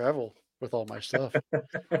for me to travel with all my stuff.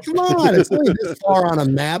 Come on, it's only this far on a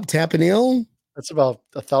map, Tappanil. That's about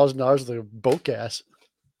 $1,000 of the boat gas.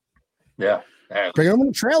 Yeah, bring them in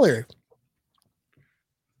a trailer.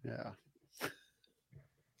 Yeah.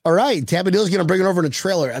 All right, Tappanil's going to bring it over in a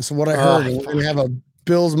trailer. That's what I heard. We're going to have a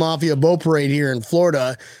Bills Mafia boat parade here in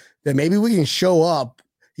Florida. That maybe we can show up.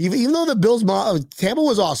 Even though the Bills Tampa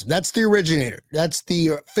was awesome. That's the originator. That's the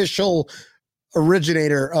official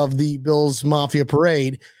originator of the Bills Mafia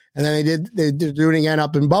parade. And then they're doing it again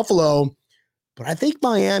up in Buffalo. But I think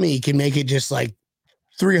Miami can make it just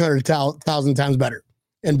 300,000 times better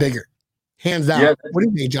and bigger. Hands down. Yeah, what do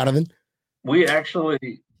you think, Jonathan? We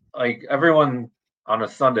actually, everyone on a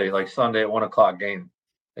Sunday, Sunday at 1:00 game,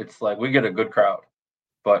 it's we get a good crowd.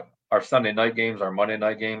 But our Sunday night games, our Monday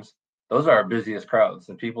night games, those are our busiest crowds,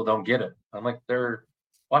 and people don't get it. I'm like, they're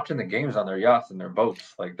watching the games on their yachts and their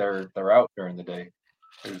boats. They're out during the day.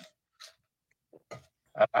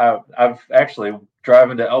 I've actually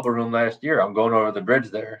driving to Elbow Room last year. I'm going over the bridge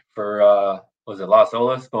there for was it Las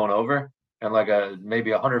Olas going over, and maybe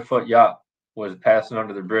 100-foot yacht was passing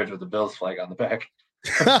under the bridge with the Bills flag on the back.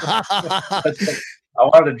 I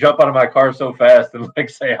wanted to jump out of my car so fast and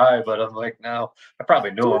say hi, but I'm like, no, I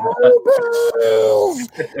probably knew him. I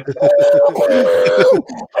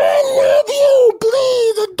love you.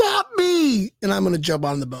 Please adopt me. And I'm going to jump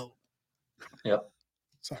on the boat. Yep.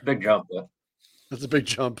 It's a big jump, though. That's a big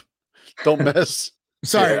jump. Don't miss.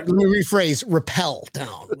 Sorry, let me rephrase. Rappel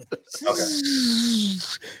down. Okay.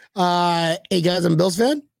 Hey, guys, I'm a Bills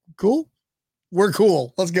fan. Cool. We're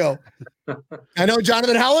cool. Let's go. I know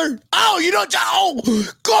Jonathan Howler. Oh, you know,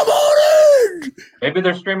 come on in. Maybe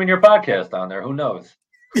they're streaming your podcast on there. Who knows?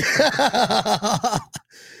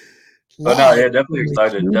 But no, yeah, definitely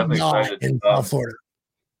excited. Definitely excited. In South Florida.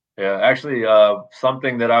 Yeah, actually,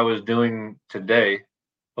 something that I was doing today.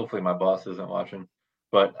 Hopefully, my boss isn't watching.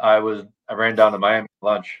 But I ran down to Miami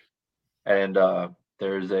for lunch, and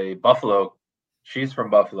there's a Buffalo. She's from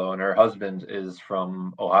Buffalo, and her husband is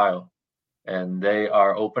from Ohio, and they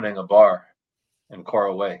are opening a bar in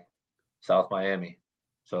Coral Way, South Miami.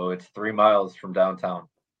 So it's 3 miles from downtown,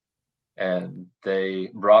 and they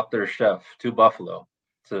brought their chef to Buffalo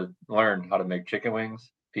to learn how to make chicken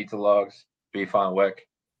wings, pizza logs, beef on weck,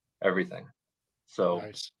 everything. So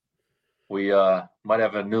nice. We might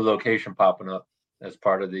have a new location popping up as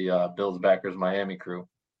part of the Bills Backers Miami crew.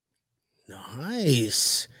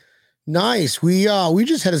 Nice. We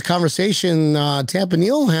just had this conversation. Tampa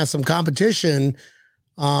Neal has some competition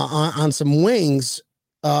on some wings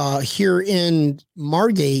here in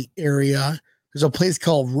Margate area. There's a place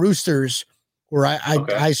called Roosters where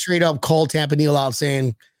I straight up called Tampa Neal out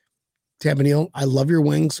saying, Tampa Neal, I love your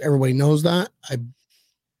wings. Everybody knows that. I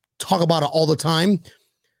talk about it all the time,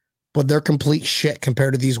 but they're complete shit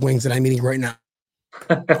compared to these wings that I'm eating right now.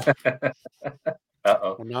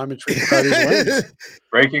 Uh-oh. Well, now I'm intrigued by these wings.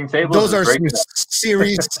 Breaking tables. Those are some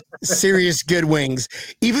serious good wings.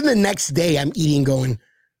 Even the next day I'm eating going,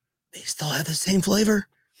 they still have the same flavor.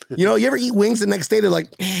 You know, you ever eat wings the next day? They're like,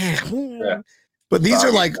 yeah. But these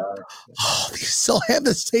are like, these still have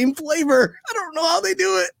the same flavor. I don't know how they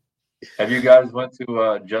do it. Have you guys went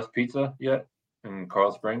to Just Pizza yet in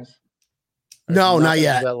Coral Springs? No, not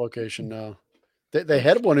yet. That location, no. They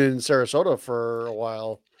had one in Sarasota for a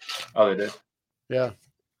while. Oh, they did? Yeah.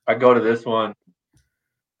 I go to this one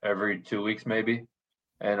every 2 weeks maybe.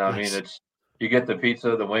 And I mean, you get the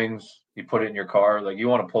pizza, the wings, you put it in your car, like you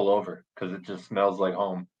want to pull over because it just smells like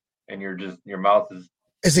home. And your mouth is.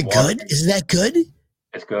 Is it warm. good? Is that good?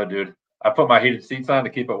 It's good, dude. I put my heated seats on to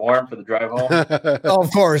keep it warm for the drive home. Oh,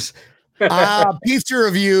 of course. Pizza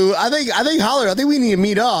review. I think Holler, I think we need to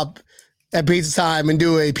meet up at pizza time and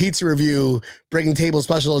do a pizza review, Breaking Table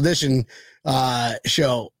special edition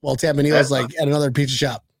show while Tampa Neal's like at another pizza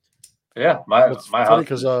shop. Yeah, my house.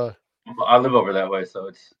 Because I live over that way, so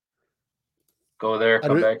it's go there,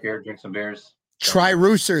 come back here, drink some beers. Try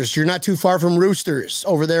Roosters. You're not too far from Roosters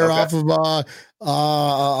over there off of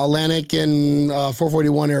Atlantic and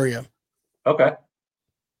 441 area. Okay.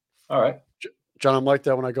 All right. John, I'm like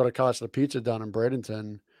that when I go to Costa Pizza down in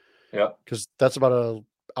Bradenton. Yeah. Because that's about an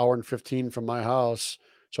hour and 15 from my house.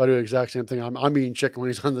 So I do the exact same thing. I'm eating chicken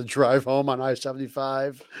wings on the drive home on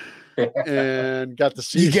I-75 and got the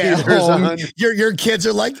sea heaters on. Your kids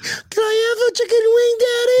are like, can I have a chicken wing,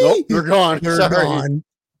 Daddy? Nope, they're gone. They're gone.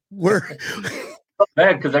 We're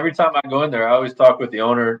man, because every time I go in there, I always talk with the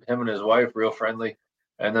owner, him and his wife, real friendly.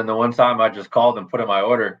 And then the one time I just called and put in my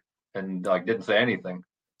order and like didn't say anything.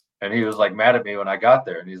 And he was like mad at me when I got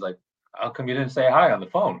there. And he's like, how come you didn't say hi on the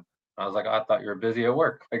phone? I was like, I thought you were busy at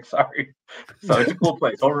work. Like, sorry. So it's a cool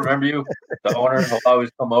place. He'll remember you. The owner will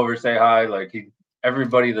always come over, say hi. Like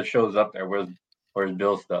everybody that shows up there wears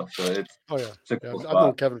Bill's stuff. So it's a cool spot. I've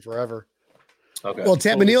known Kevin forever. Okay. Well,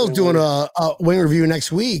 Tampa Neal's doing a wing review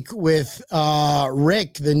next week with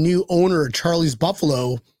Rick, the new owner of Charlie's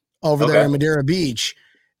Buffalo over there in Madeira Beach.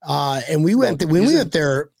 And we went when we went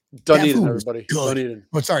there. Dunedin, everybody. Dunedin.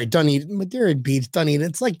 Oh, sorry, Dunedin, Madeira Beach, Dunedin.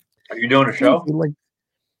 It's like. Are you doing a show?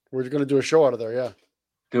 We're going to do a show out of there, yeah.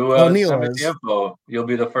 Send me the info. You'll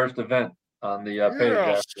be the first event on the page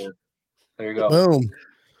after. There you go. Boom.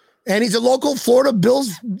 And he's a local Florida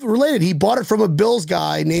Bills related. He bought it from a Bills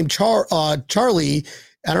guy named Charlie.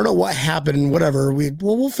 I don't know what happened. Whatever.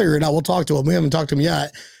 We'll figure it out. We'll talk to him. We haven't talked to him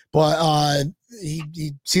yet, but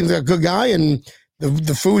he seems like a good guy, and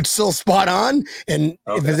the food's still spot on. And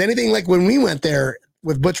if there's anything like when we went there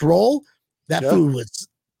with Butch Roll, that food was,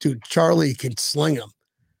 dude. Charlie could sling them.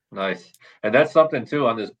 Nice. And that's something too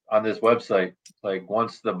on this website. Like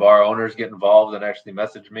once the bar owners get involved and actually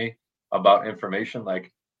message me about information,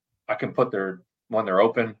 like I can put when they're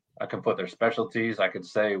open, I can put their specialties. I could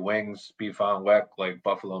say wings, beef on weck, like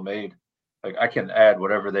Buffalo made. Like I can add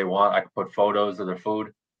whatever they want. I can put photos of their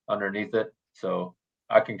food underneath it. So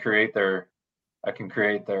I can create their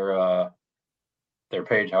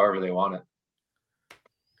page however they want it.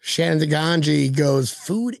 Shannon DeGangi goes,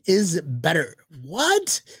 food is better.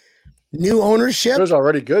 What? New ownership? It was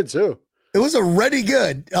already good, too. It was already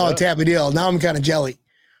good. Oh, Tampa Neal. Now I'm kind of jelly.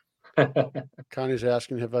 Connie's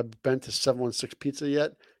asking, have I been to 716 Pizza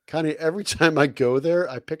yet? Connie, every time I go there,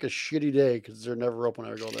 I pick a shitty day because they're never open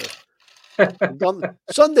when I go there.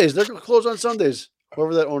 Sundays, they're closed on Sundays.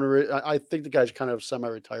 Whoever that owner is, I think the guy's kind of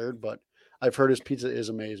semi-retired, but I've heard his pizza is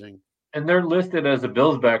amazing. And they're listed as a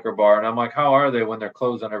Bills backer bar, and I'm like, how are they when they're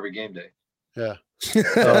closed on every game day? Yeah.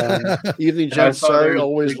 Evening Jen, sorry,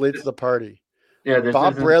 always late to the party. Yeah,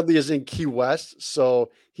 Bob Bradley is in Key West,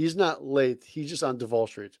 so he's not late. He's just on Duval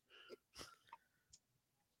Street.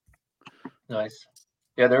 Nice.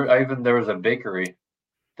 Yeah, there was a bakery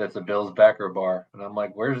that's a Bills backer bar, and I'm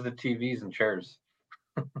like, where's the TVs and chairs?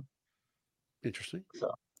 Interesting.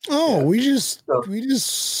 So, we just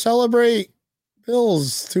celebrate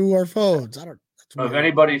Bills through our phones. I don't. So if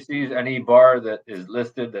anybody sees any bar that is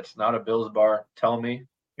listed that's not a Bills bar, tell me.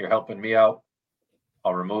 You're helping me out.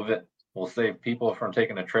 I'll remove it. We'll save people from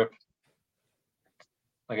taking a trip.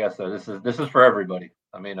 Like I said, this is for everybody.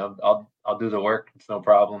 I mean, I'll do the work. It's no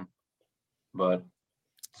problem. But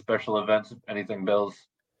special events, anything Bills,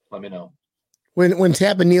 let me know. When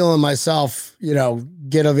Tampa Neal and myself,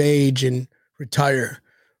 get of age and retire,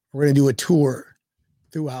 we're gonna do a tour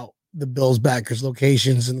throughout the Bills backers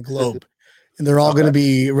locations in the globe. And they're all going to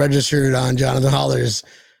be registered on Jonathan Holler's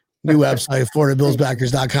new website,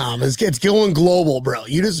 FloridaBillsBackers.com. It's going global, bro.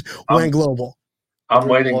 You just went global. I'm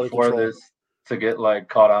waiting for this to get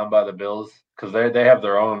caught on by the Bills because they have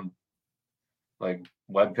their own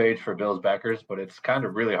webpage for Bills backers, but it's kind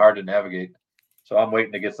of really hard to navigate. So I'm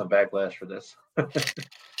waiting to get some backlash for this.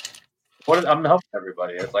 I'm helping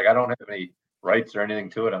everybody. It's I don't have any rights or anything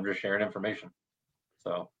to it. I'm just sharing information.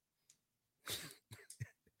 So.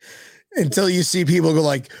 Until you see people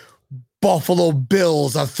go Buffalo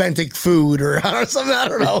Bills authentic food or something, I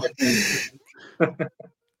don't know.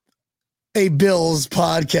 A Bills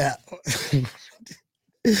podcast.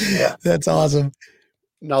 Yeah, that's awesome.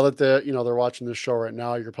 Now that they're watching this show right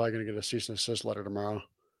now, you're probably going to get a cease and desist letter tomorrow.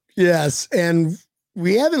 Yes, and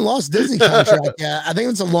we haven't lost Disney contract yet. I think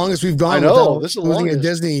it's the longest we've gone. I know this is losing a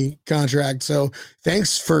Disney contract. So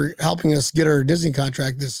thanks for helping us get our Disney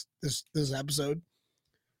contract this episode.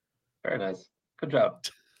 Very nice. Good job.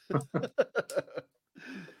 What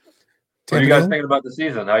are you guys thinking about the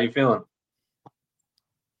season? How are you feeling?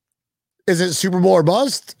 Is it Super Bowl or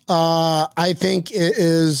bust? I think it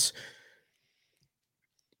is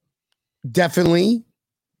definitely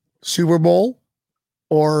Super Bowl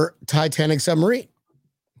or Titanic submarine.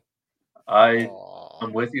 I'm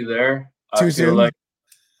with you there. Too soon.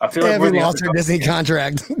 I feel like we lost our Disney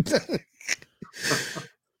contract.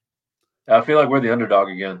 I feel like we're the underdog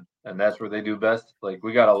again. And that's where they do best.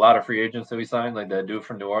 We got a lot of free agents that we signed, that dude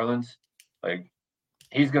from New Orleans.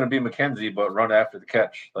 He's going to be McKenzie, but run after the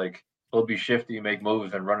catch. He'll be shifty, make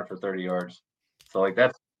moves, and run it for 30 yards. So,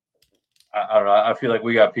 that's – I don't know. I feel like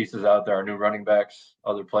we got pieces out there, our new running backs,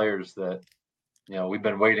 other players that, we've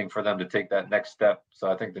been waiting for them to take that next step.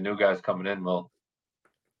 So, I think the new guys coming in will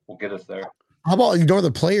get us there. How about ignore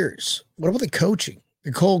the players? What about the coaching?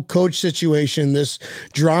 The whole coach situation, this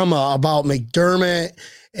drama about McDermott –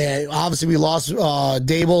 and obviously we lost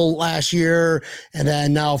Dable last year, and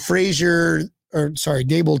then now Dable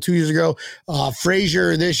 2 years ago.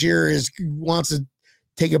 Frazier this year wants to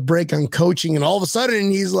take a break on coaching, and all of a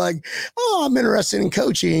sudden he's like, "Oh, I'm interested in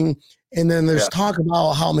coaching." And then there's talk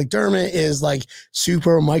about how McDermott is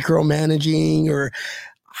super micromanaging, or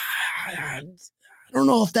I don't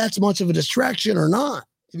know if that's much of a distraction or not.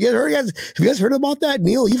 Have you guys heard about that?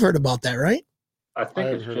 Neil, you've heard about that, right? I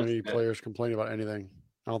haven't heard any players complain about anything.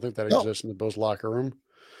 I don't think that exists in the Bills locker room.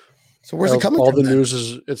 So where's it coming from? All the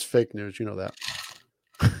news it's fake news. You know that.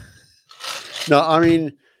 No, I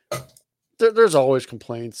mean, there's always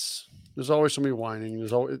complaints. There's always somebody whining.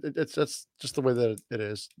 There's always that's just the way that it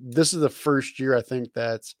is. This is the first year I think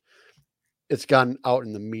that it's gotten out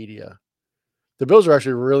in the media. The Bills are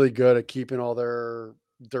actually really good at keeping all their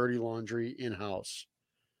dirty laundry in house.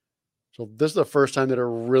 So this is the first time that it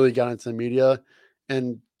really got into the media,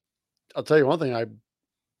 and I'll tell you one thing.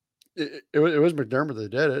 It was McDermott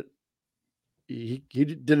that did it. He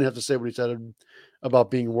didn't have to say what he said about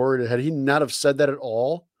being worried. Had he not have said that at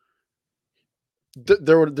all,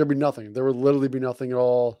 there'd be nothing. There would literally be nothing at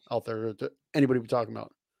all out there that anybody would be talking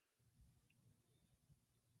about.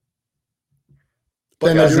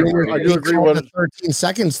 But I do agree with 13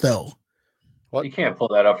 seconds though. What? You can't pull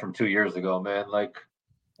that up from 2 years ago, man.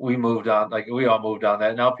 We moved on. We all moved on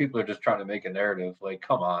that. Now people are just trying to make a narrative.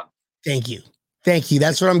 Come on. Thank you.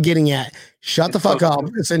 That's what I'm getting at. Shut the fuck up.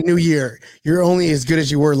 It's a new year. You're only as good as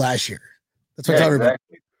you were last year. That's what I'm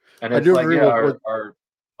exactly. And it's our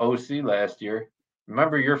OC last year.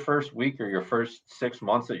 Remember your first week or your first 6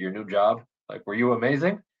 months at your new job? Were you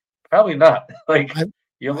amazing? Probably not.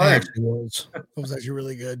 You learned. I was actually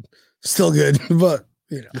really good. Still good, but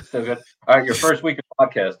Still good. All right, your first week of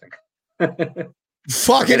podcasting.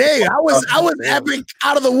 Fucking A. I was epic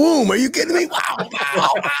out of the womb. Are you kidding me?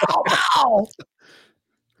 Wow.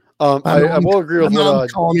 I will agree with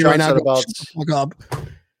what John said about.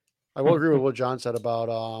 I will agree with what John said about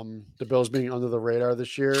the Bills being under the radar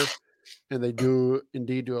this year, and they do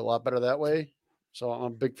indeed do a lot better that way. So I'm a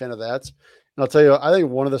big fan of that. And I'll tell you, I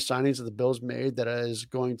think one of the signings that the Bills made that is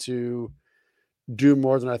going to do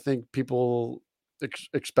more than I think people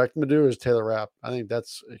expect them to do is Taylor Rapp. I think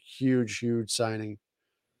that's a huge, huge signing.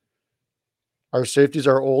 Our safeties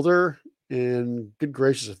are older, and good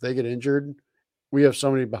gracious, if they get injured, we have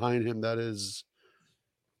somebody behind him that is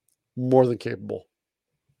more than capable.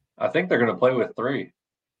 I think they're going to play with 3.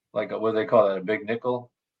 Like, what do they call that? A big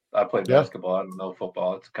nickel? I played basketball. I don't know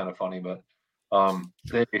football. It's kind of funny, but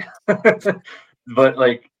but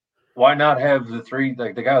like, why not have the 3?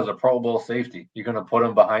 Like, the guy is a Pro Bowl safety. You're going to put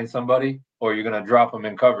him behind somebody, or you're going to drop him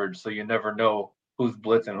in coverage, so you never know who's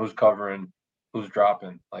blitzing, who's covering, who's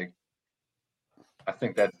dropping. Like, I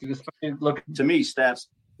think that look to me, stats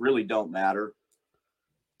really don't matter.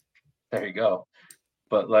 There you go.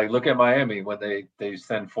 But like, look at Miami when they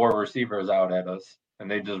send 4 receivers out at us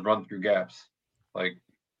and they just run through gaps. Like,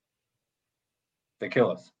 they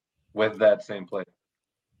kill us with that same play.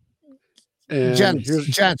 Gents,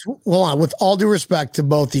 hold on. With all due respect to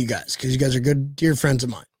both of you guys, because you guys are good, dear friends of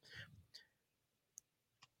mine,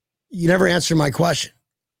 you never answered my question.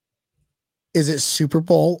 Is it Super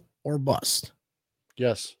Bowl or bust?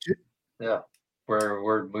 Yes. Yeah,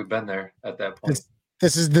 we've been there at that point.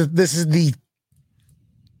 This is the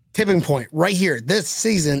tipping point right here. This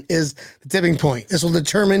season is the tipping point. This will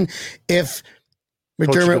determine if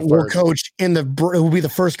McDermott will coach will be the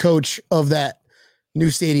first coach of that new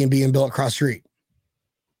stadium being built across the street.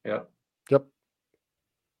 Yep. Yep.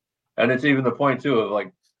 And it's even the point too of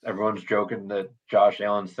like everyone's joking that Josh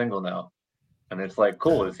Allen's single now. And it's like,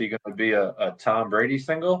 cool, is he going to be a Tom Brady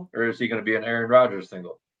single or is he going to be an Aaron Rodgers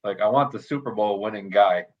single? Like, I want the Super Bowl winning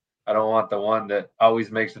guy. I don't want the one that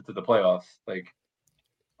always makes it to the playoffs. Like,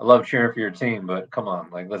 I love cheering for your team, but come on,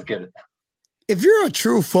 like, let's get it. If you're a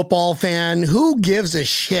true football fan, who gives a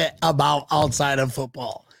shit about outside of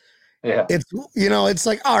football? Yeah. It's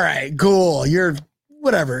like, all right, cool. You're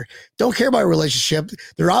whatever. Don't care about a relationship.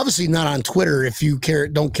 They're obviously not on Twitter if you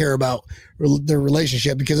don't care about their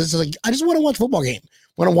relationship, because it's like, I just want to watch a football game. I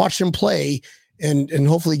want to watch them play and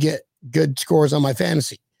hopefully get good scores on my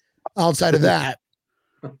fantasy. Outside of that,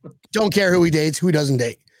 don't care who he dates, who doesn't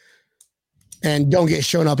date. And don't get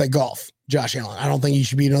shown up at golf, Josh Allen. I don't think you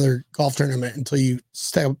should be another golf tournament until you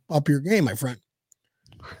step up your game, my friend.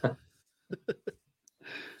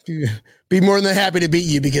 Be more than happy to beat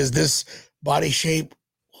you, because this body shape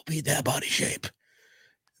will beat that body shape.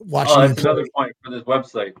 That's another point for this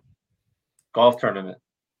website. Golf tournament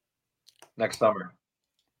next summer.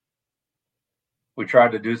 We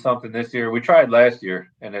tried to do something this year. We tried last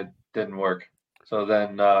year and it didn't work. So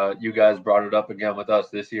then you guys brought it up again with us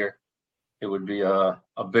this year. It would be a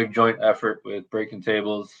big joint effort with Breaking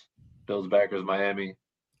Tables, Bills Backers Miami,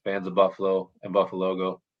 Fans of Buffalo, and Buffalo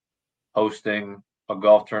Go, hosting a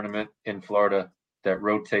golf tournament in Florida that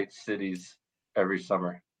rotates cities every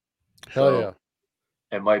summer. Hell yeah.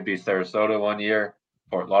 It might be Sarasota one year,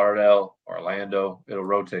 Fort Lauderdale, Orlando. It'll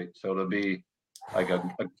rotate. So it'll be like a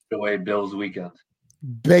getaway Bills weekend.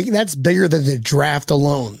 That's bigger than the draft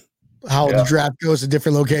alone, the draft goes to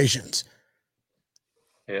different locations.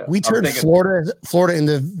 Yeah, we turned Florida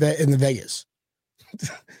into Vegas.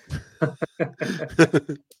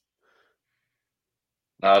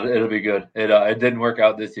 No, it'll be good. It didn't work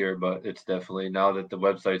out this year, but it's definitely, now that the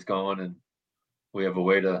website's going and we have a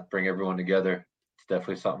way to bring everyone together, it's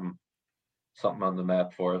definitely something on the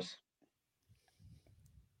map for us.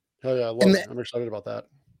 Hell yeah, I love it. I'm excited about that.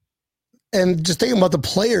 And just thinking about the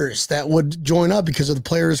players that would join up because of the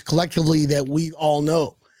players collectively that we all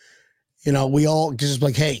know. We all just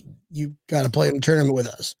like, hey, you got to play in a tournament with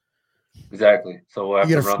us. Exactly. So we'll have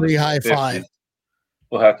to run a free high five.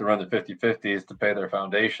 We'll have to run the 50-50s to pay their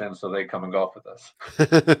foundation so they come and golf with us.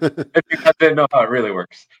 If you guys didn't know how it really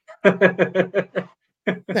works.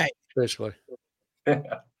 Right. Basically.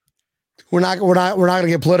 Yeah. We're not going to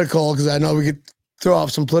get political, because I know we could throw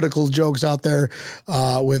off some political jokes out there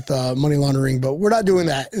with money laundering, but we're not doing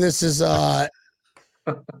that. This is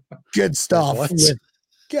good stuff. I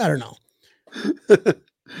don't know.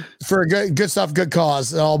 For good stuff, good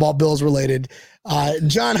cause, all about Bills related.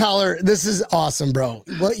 John Holler, this is awesome, bro.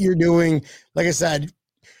 What you're doing, like I said,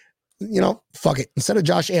 fuck it. Instead of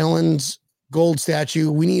Josh Allen's gold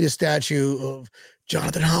statue, we need a statue of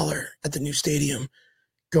Jonathan Holler at the new stadium,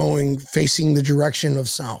 facing the direction of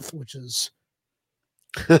south, which is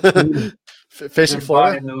Facing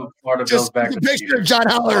Florida. Florida just back the picture of John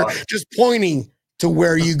Haller just pointing to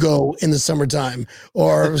where you go in the summertime,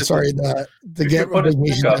 or sorry, the get put a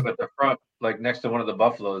stick up at the front, like next to one of the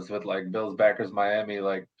Buffaloes with like Bills backers Miami,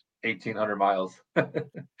 like 1,800 miles.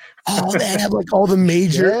 Oh, they have like all the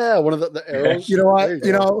major. One of the arrows. You know what?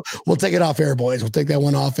 You know, we'll take it off air, boys. We'll take that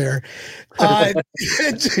one off air.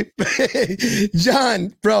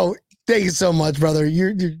 John, bro, thank you so much, brother.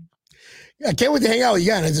 I can't wait to hang out with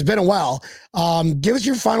you again. It's been a while. Give us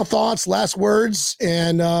your final thoughts, last words,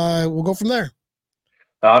 and we'll go from there.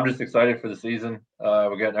 I'm just excited for the season.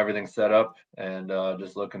 We're getting everything set up and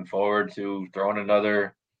just looking forward to throwing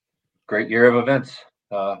another great year of events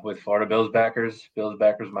with Florida Bills backers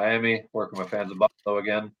Miami, working with fans of Buffalo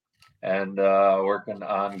again, and working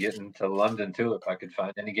on getting to London too if I could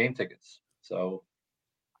find any game tickets. So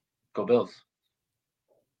go Bills.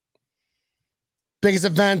 Biggest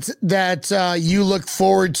event that you look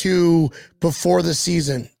forward to before the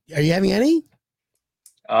season? Are you having any?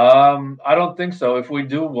 I don't think so. If we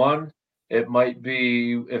do one, it might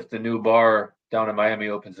be if the new bar down in Miami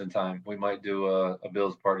opens in time. We might do a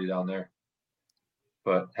Bills party down there.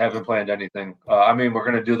 But haven't planned anything. I mean, we're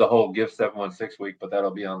going to do the whole Gift 716 week, but that'll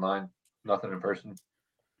be online. Nothing in person.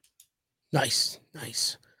 Nice.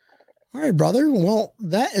 All right, brother. Well,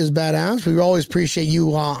 that is badass. We always appreciate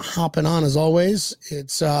you hopping on as always.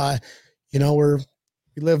 It's, we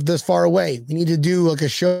live this far away. We need to do like a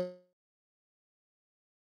show.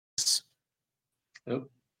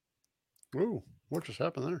 Ooh, what just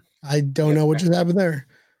happened there? I don't know what just happened there.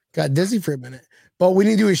 Got dizzy for a minute. But we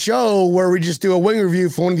need to do a show where we just do a wing review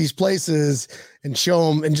for one of these places and show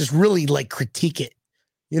them and just really like critique it.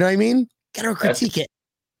 You know what I mean? Gotta critique it.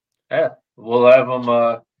 Yeah, we'll have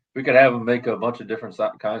them. We could have him make a bunch of different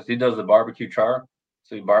kinds. He does the barbecue char,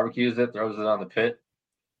 so he barbecues it, throws it on the pit.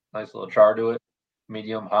 Nice little char to it.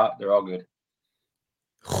 Medium, hot. They're all good.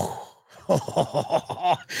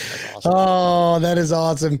 Oh, that is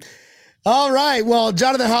awesome. All right. Well,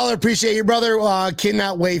 Jonathan Haller, appreciate you, brother.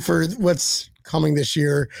 Cannot wait for what's coming this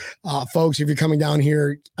year. Folks, if you're coming down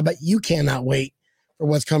here, I bet you cannot wait for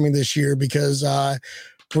what's coming this year because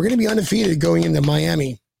we're going to be undefeated going into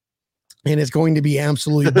Miami. And it's going to be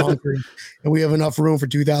absolutely bonkers. And we have enough room for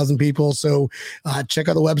 2,000 people. So check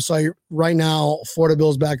out the website right now,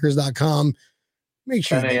 FloridaBillsBackers.com. Make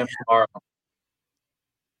sure 10 a.m. tomorrow.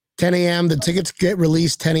 10 a.m. The tickets get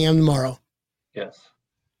released 10 a.m. tomorrow. Yes.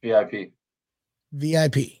 VIP.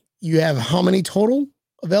 You have how many total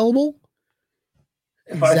available?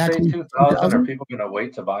 If exactly I say 2,000, are people going to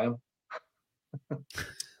wait to buy them?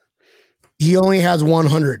 He only has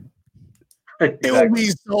 100. Exactly. It will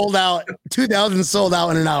be sold out. 2,000 sold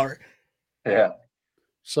out in an hour. Yeah.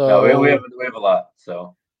 So no, we have a lot.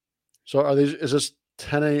 So are these? Is this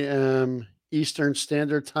 10 a.m. Eastern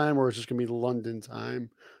Standard Time, or is this going to be London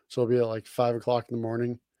time? So it'll be at like 5 o'clock in the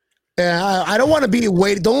morning. Yeah, I don't want to be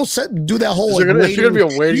waiting. Don't do that whole. It's going to be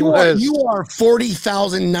a waiting list. You are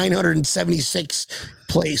 40,976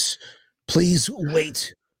 place. Please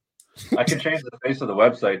wait. I can change the face of the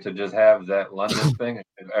website to just have that London thing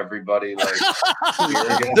and everybody like a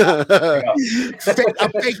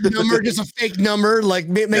fake number, just a fake number, like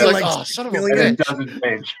maybe like oh, son of a it doesn't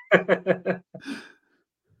change.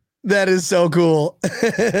 That is so cool.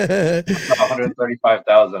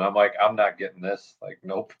 135,000. I'm like, I'm not getting this. Like,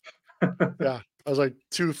 nope. Yeah, I was like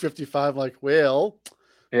 255. Like, well,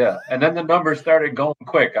 yeah, and then the numbers started going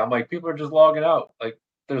quick. I'm like, people are just logging out. Like,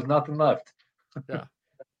 there's nothing left. Yeah.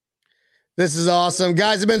 This is awesome.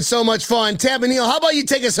 Guys, it's been so much fun. Tab and Neil, how about you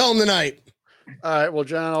take us home tonight? All right. Well,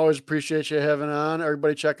 John, always appreciate you having on.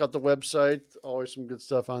 Everybody check out the website. Always some good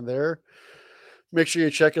stuff on there. Make sure you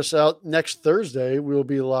check us out. Next Thursday, we'll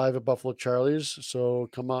be live at Buffalo Charlie's. So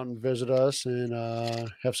come out and visit us and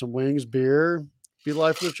have some wings, beer, be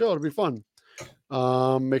live for the show. It'll be fun.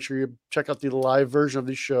 Make sure you check out the live version of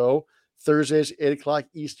the show. Thursdays, 8 o'clock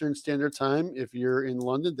Eastern Standard Time. If you're in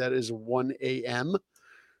London, that is 1 a.m.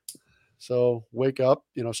 So wake up,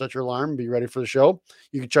 set your alarm, be ready for the show.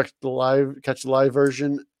 You can catch the live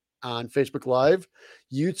version on Facebook Live,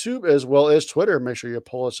 YouTube, as well as Twitter. Make sure you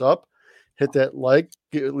pull us up, hit that like,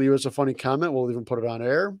 leave us a funny comment. We'll even put it on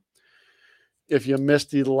air. If you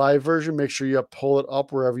missed the live version, make sure you pull it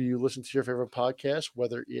up wherever you listen to your favorite podcast,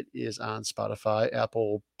 whether it is on Spotify,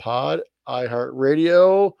 Apple Pod,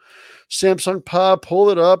 iHeartRadio, Samsung Pod.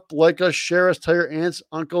 Pull it up, like us, share us, tell your aunts,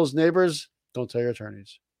 uncles, neighbors. Don't tell your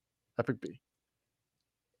attorneys. Epic B.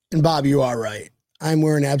 And Bob, you are right. I'm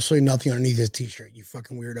wearing absolutely nothing underneath this t-shirt, you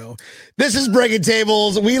fucking weirdo. This is Breaking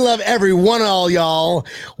Tables. We love every one of all y'all.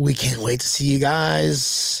 We can't wait to see you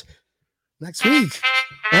guys next week,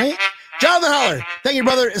 right? Jonathan Holler, thank you,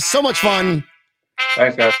 brother. It's so much fun.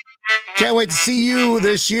 Thanks, guys. Can't wait to see you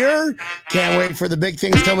this year. Can't wait for the big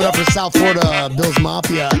things coming up for South Florida Bills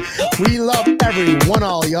Mafia. We love every one,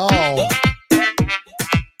 all y'all.